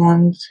these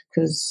ones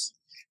because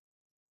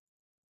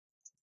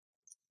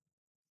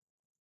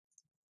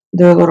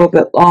they're a little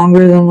bit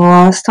longer than the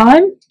last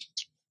time.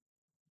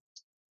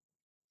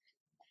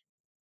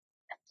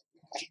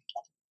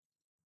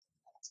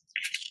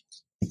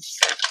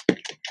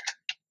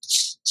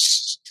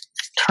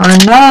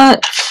 Turn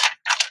that.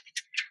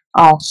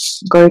 Oh,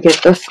 gotta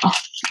get this.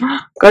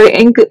 Gotta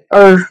ink it,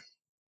 or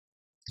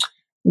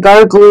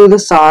gotta glue the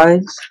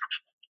sides.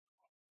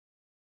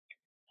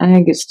 I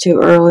think it's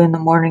too early in the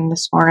morning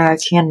this morning. I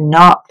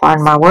cannot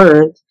find my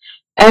words.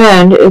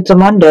 And it's a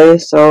Monday,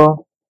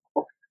 so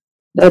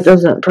that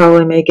doesn't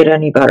probably make it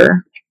any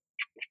better.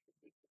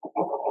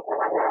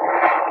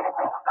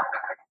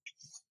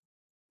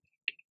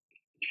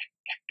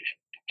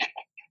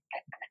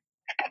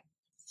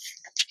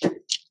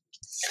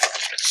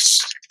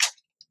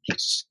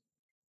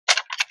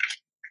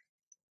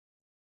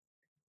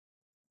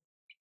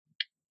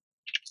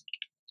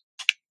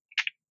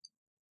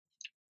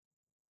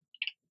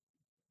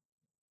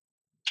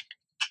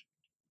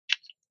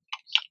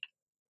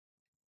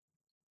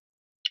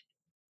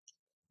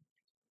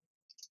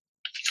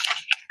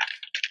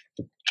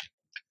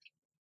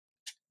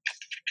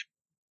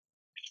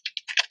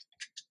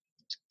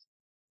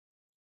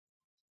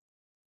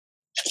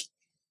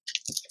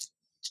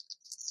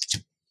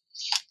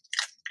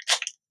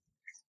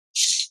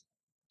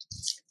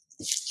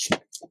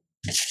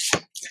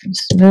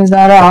 Smooth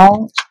that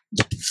out.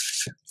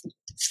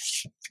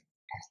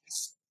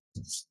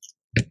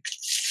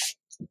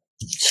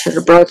 Should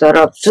have brought that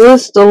up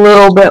just a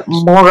little bit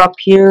more up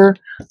here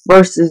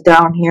versus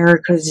down here,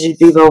 because you'd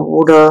be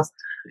able to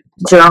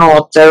journal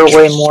up there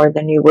way more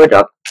than you would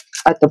up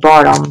at the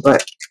bottom.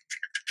 But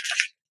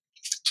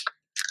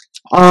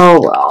oh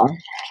well,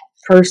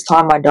 first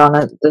time I done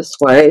it this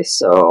way,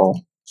 so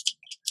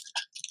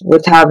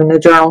with having the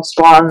journal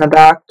spot in the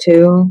back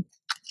too.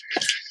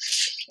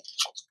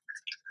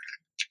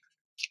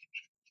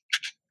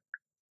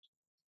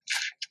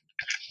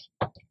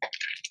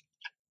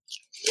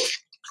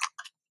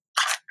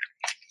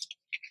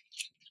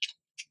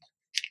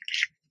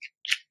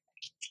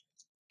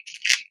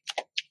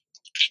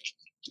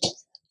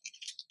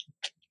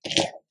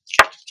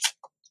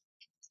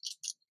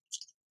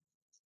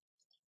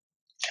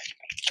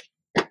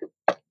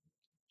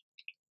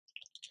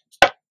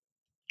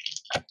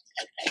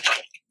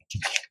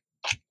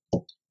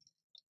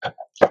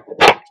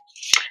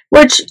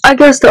 Which, I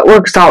guess that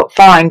works out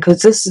fine,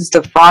 because this is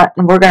the front,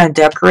 and we're going to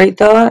decorate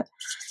that.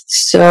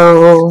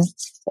 So,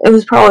 it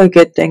was probably a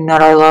good thing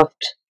that I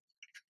left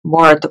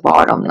more at the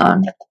bottom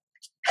then.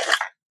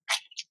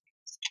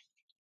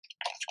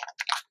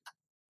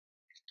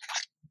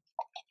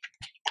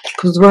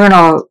 Because we're going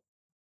to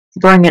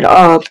bring it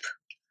up,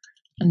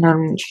 and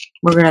then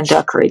we're going to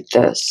decorate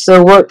this.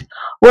 So, what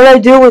I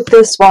do with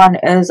this one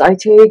is I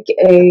take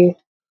a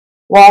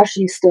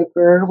washi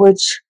sticker,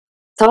 which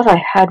I thought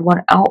I had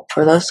one out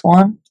for this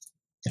one.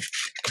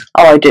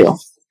 Oh, I do.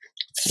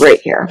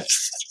 Right here.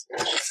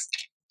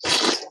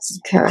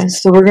 Okay,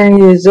 so we're going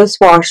to use this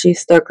washi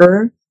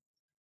sticker.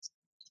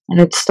 And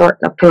it's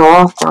starting to peel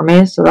off for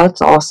me, so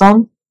that's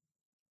awesome.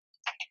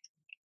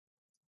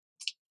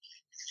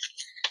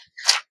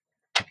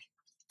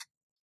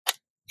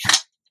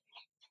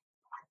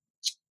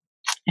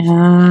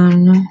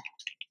 And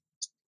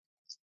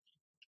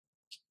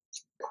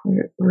put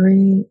it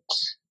right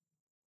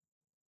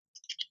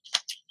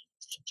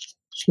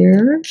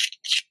here.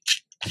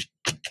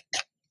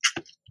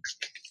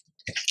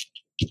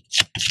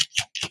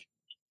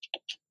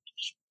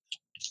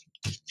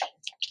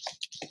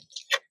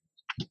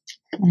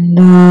 And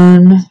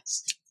then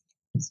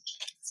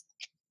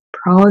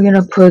probably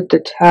gonna put the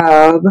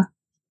tab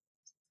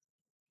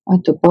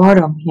at the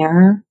bottom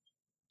here.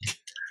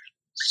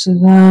 So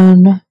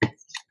then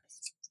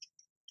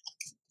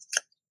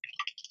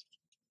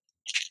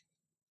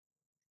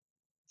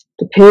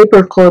the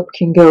paper clip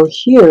can go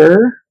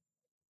here.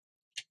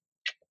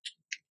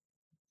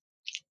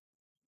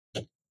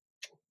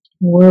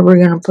 Where are we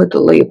gonna put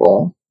the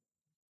label?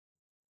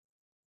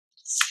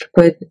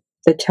 Put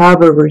the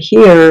tab over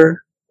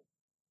here.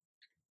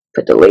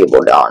 Put the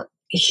label down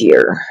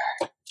here.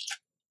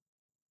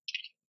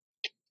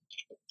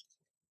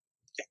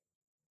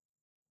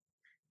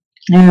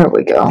 There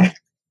we go. I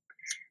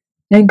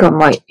think I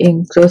might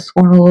ink this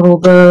one a little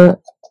bit.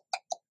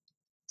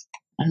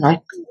 And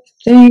I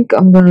think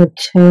I'm going to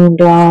tone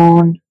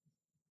down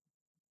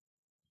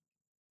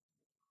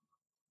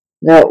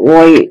that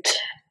white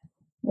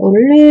a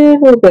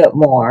little bit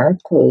more,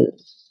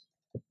 because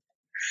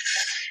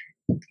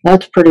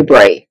that's pretty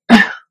bright.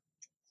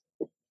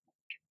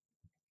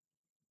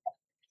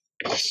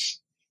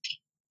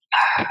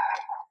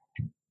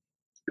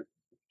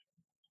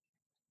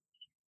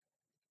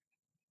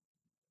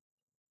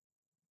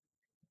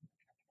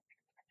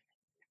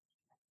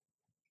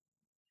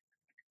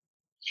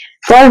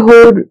 If I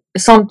hold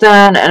something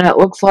and it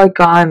looks like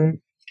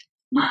I'm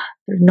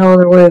There's no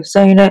other way of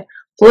saying it.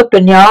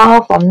 Flipping you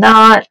off. I'm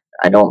not.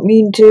 I don't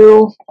mean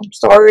to. I'm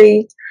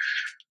sorry.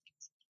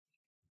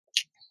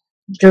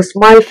 Just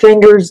my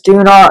fingers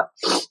do not.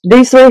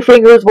 These 3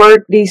 fingers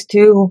work. These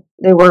 2,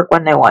 they work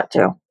when they want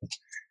to.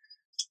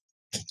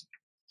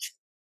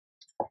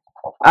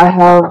 I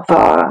have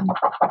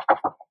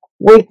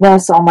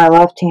weakness on my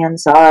left-hand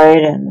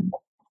side, and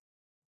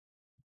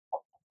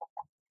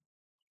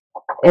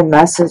it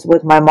messes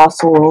with my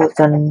muscles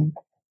and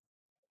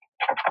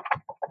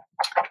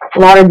a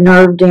lot of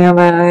nerve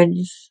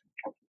damage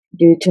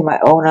due to my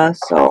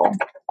illness. So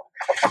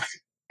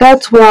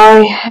that's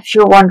why, if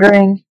you're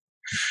wondering,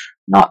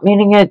 not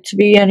meaning it to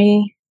be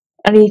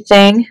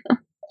anything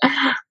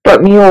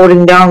but me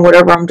holding down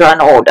whatever I'm trying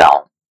to hold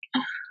down.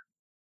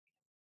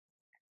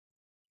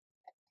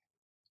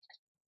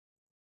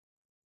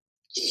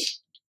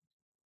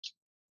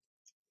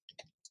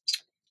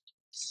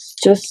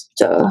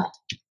 Just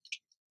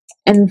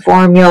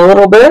inform you a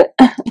little bit.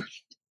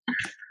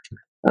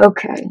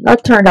 Okay,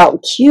 that turned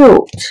out cute.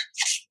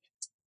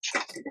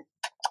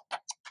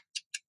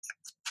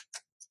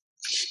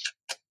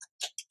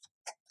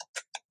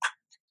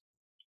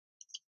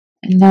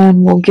 And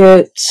then we'll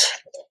get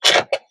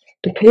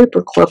the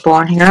paper clip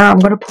on here. I'm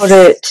going to put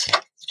it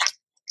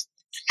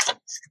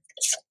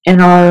in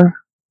our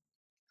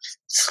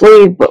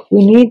sleeve, but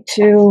we need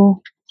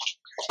to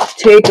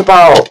take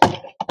about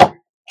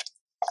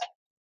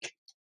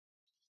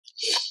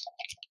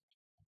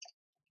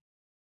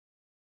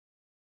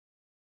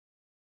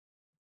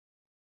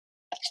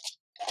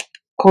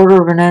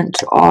quarter of an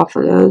inch off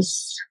of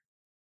this.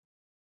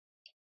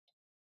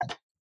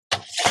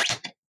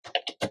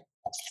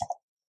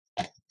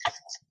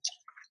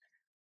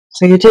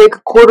 So you take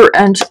a quarter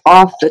inch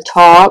off the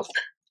top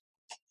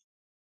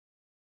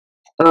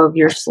of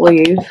your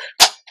sleeve,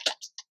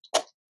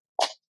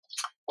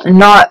 and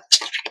not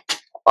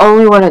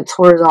only when it's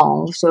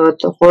horizontal, so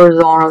it's a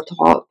horizontal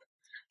top.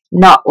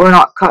 We're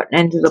not cutting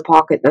into the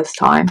pocket this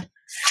time.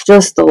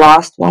 Just the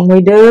last one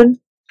we did,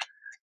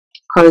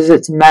 because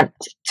it's meant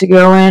to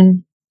go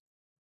in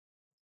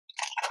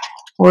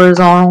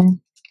horizontal.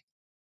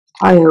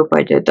 I hope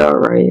I did that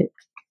right.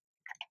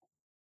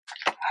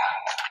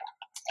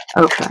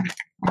 Okay,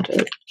 I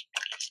did.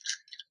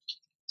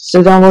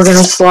 So then we're going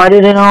to slide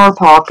it in our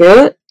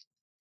pocket.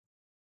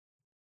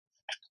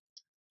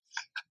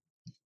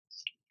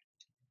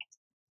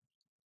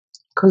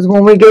 Because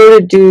when we go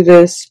to do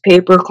this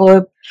paper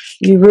clip,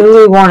 you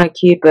really want to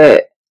keep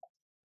it.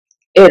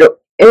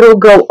 It'll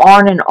go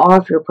on and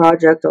off your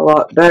project a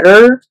lot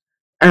better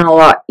and a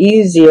lot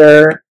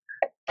easier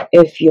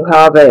if you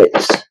have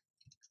it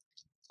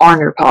on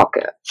your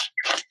pocket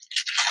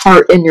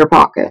or in your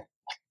pocket,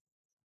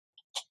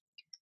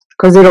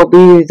 because it'll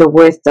be the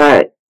width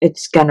that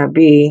it's gonna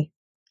be,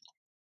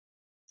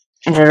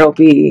 and it'll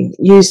be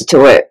used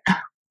to it,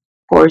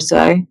 per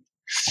se.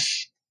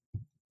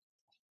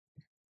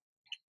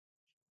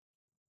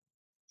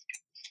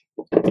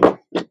 I'm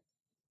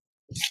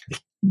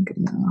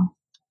gonna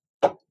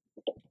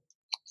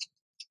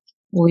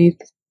leave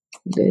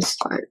this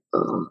side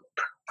up.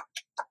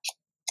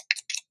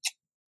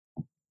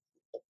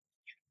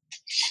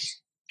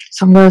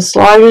 So I'm going to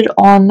slide it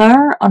on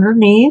there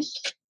underneath.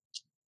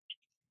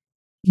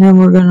 And then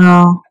we're going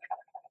to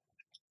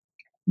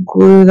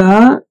glue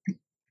that.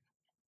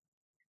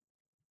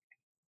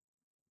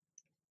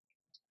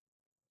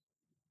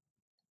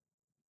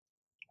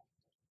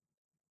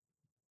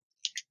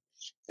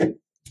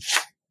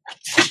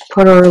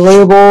 Put our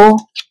label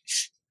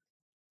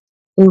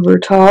over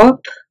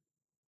top.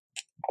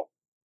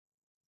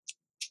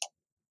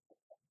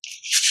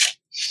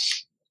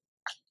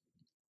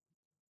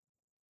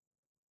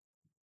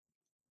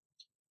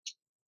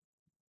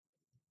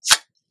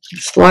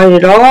 Slide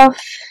it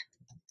off.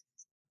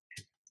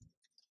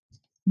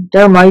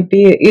 There might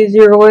be an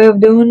easier way of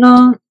doing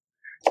that.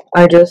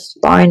 I just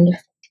find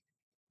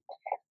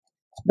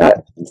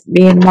that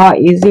being my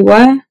easy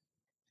way.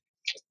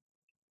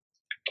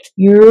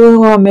 You really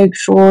want to make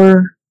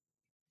sure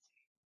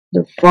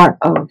the front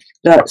of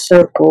that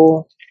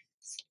circle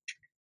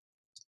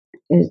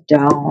is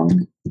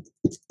down,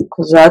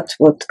 because that's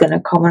what's going to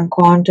come in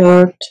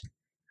contact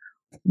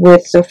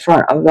with the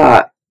front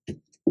of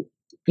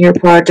your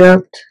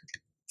project.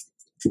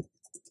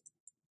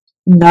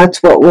 And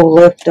that's what will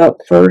lift up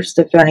first,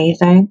 if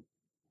anything.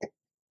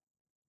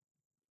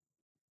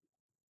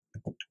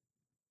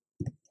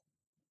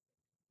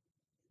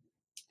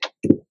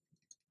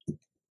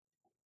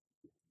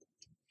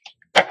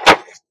 There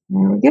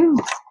we go.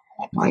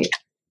 Might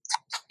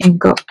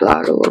ink up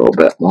that a little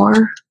bit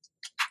more.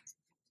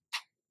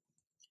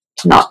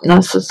 It's not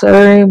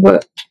necessary,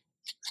 but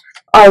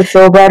I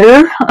feel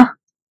better.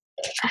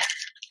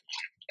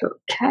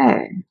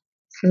 Okay.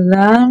 So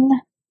then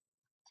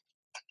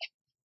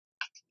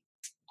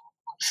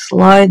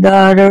slide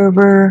that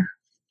over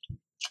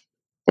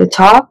the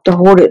top to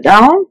hold it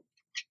down.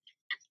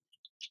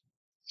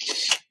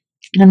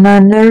 And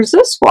then there's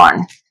this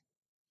one.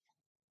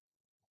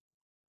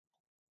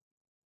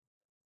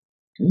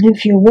 And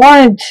if you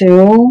wanted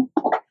to,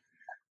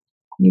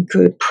 you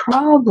could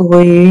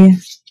probably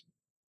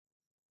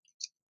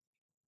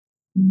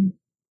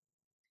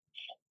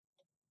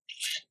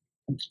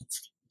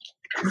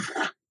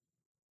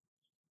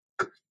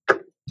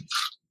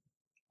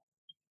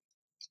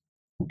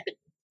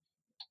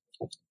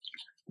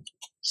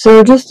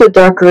so just to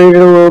decorate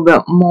it a little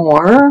bit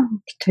more,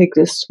 take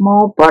this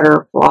small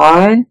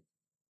butterfly,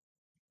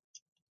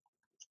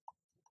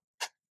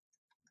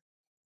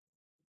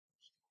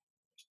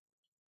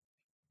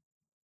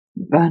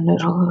 bend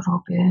it a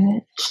little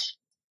bit.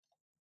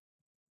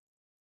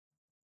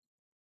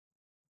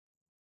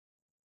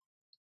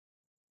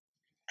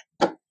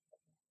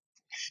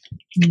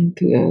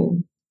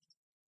 Okay.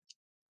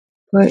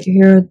 Put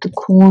here at the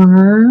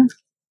corner.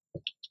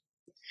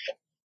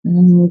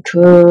 And we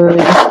could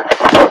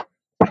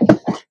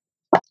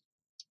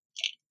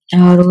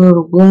add a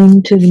little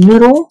bling to the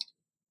middle.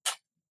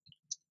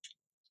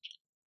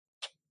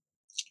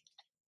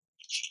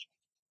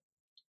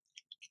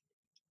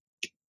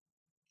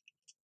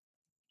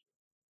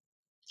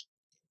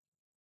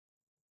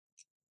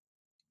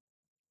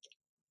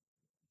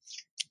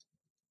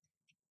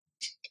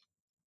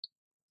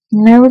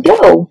 And there we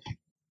go.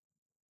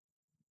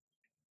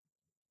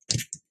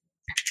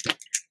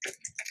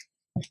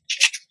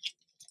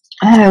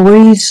 Hey, what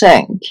do you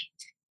think?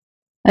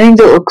 I think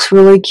that looks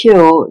really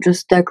cute.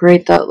 Just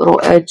decorate that little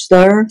edge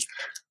there.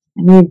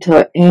 I need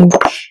to ink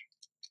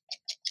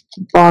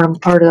the bottom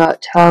part of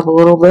that tab a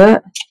little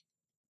bit.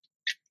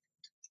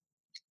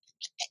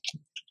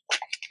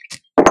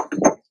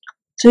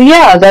 So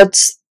yeah,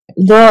 that's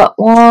that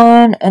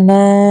one, and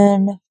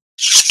then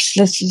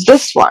this is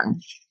this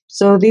one.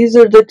 So these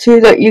are the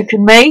two that you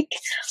can make,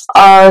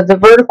 the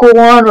vertical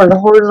one or the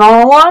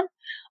horizontal one,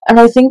 and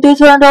I think they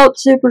turned out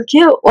super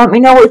cute. Let me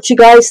know what you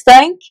guys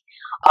think.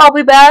 I'll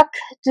be back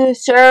to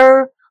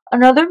share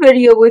another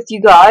video with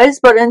you guys,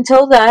 but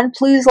until then,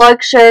 please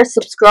like, share,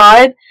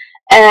 subscribe,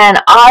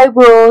 and I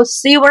will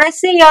see you when I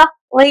see ya.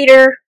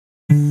 Later.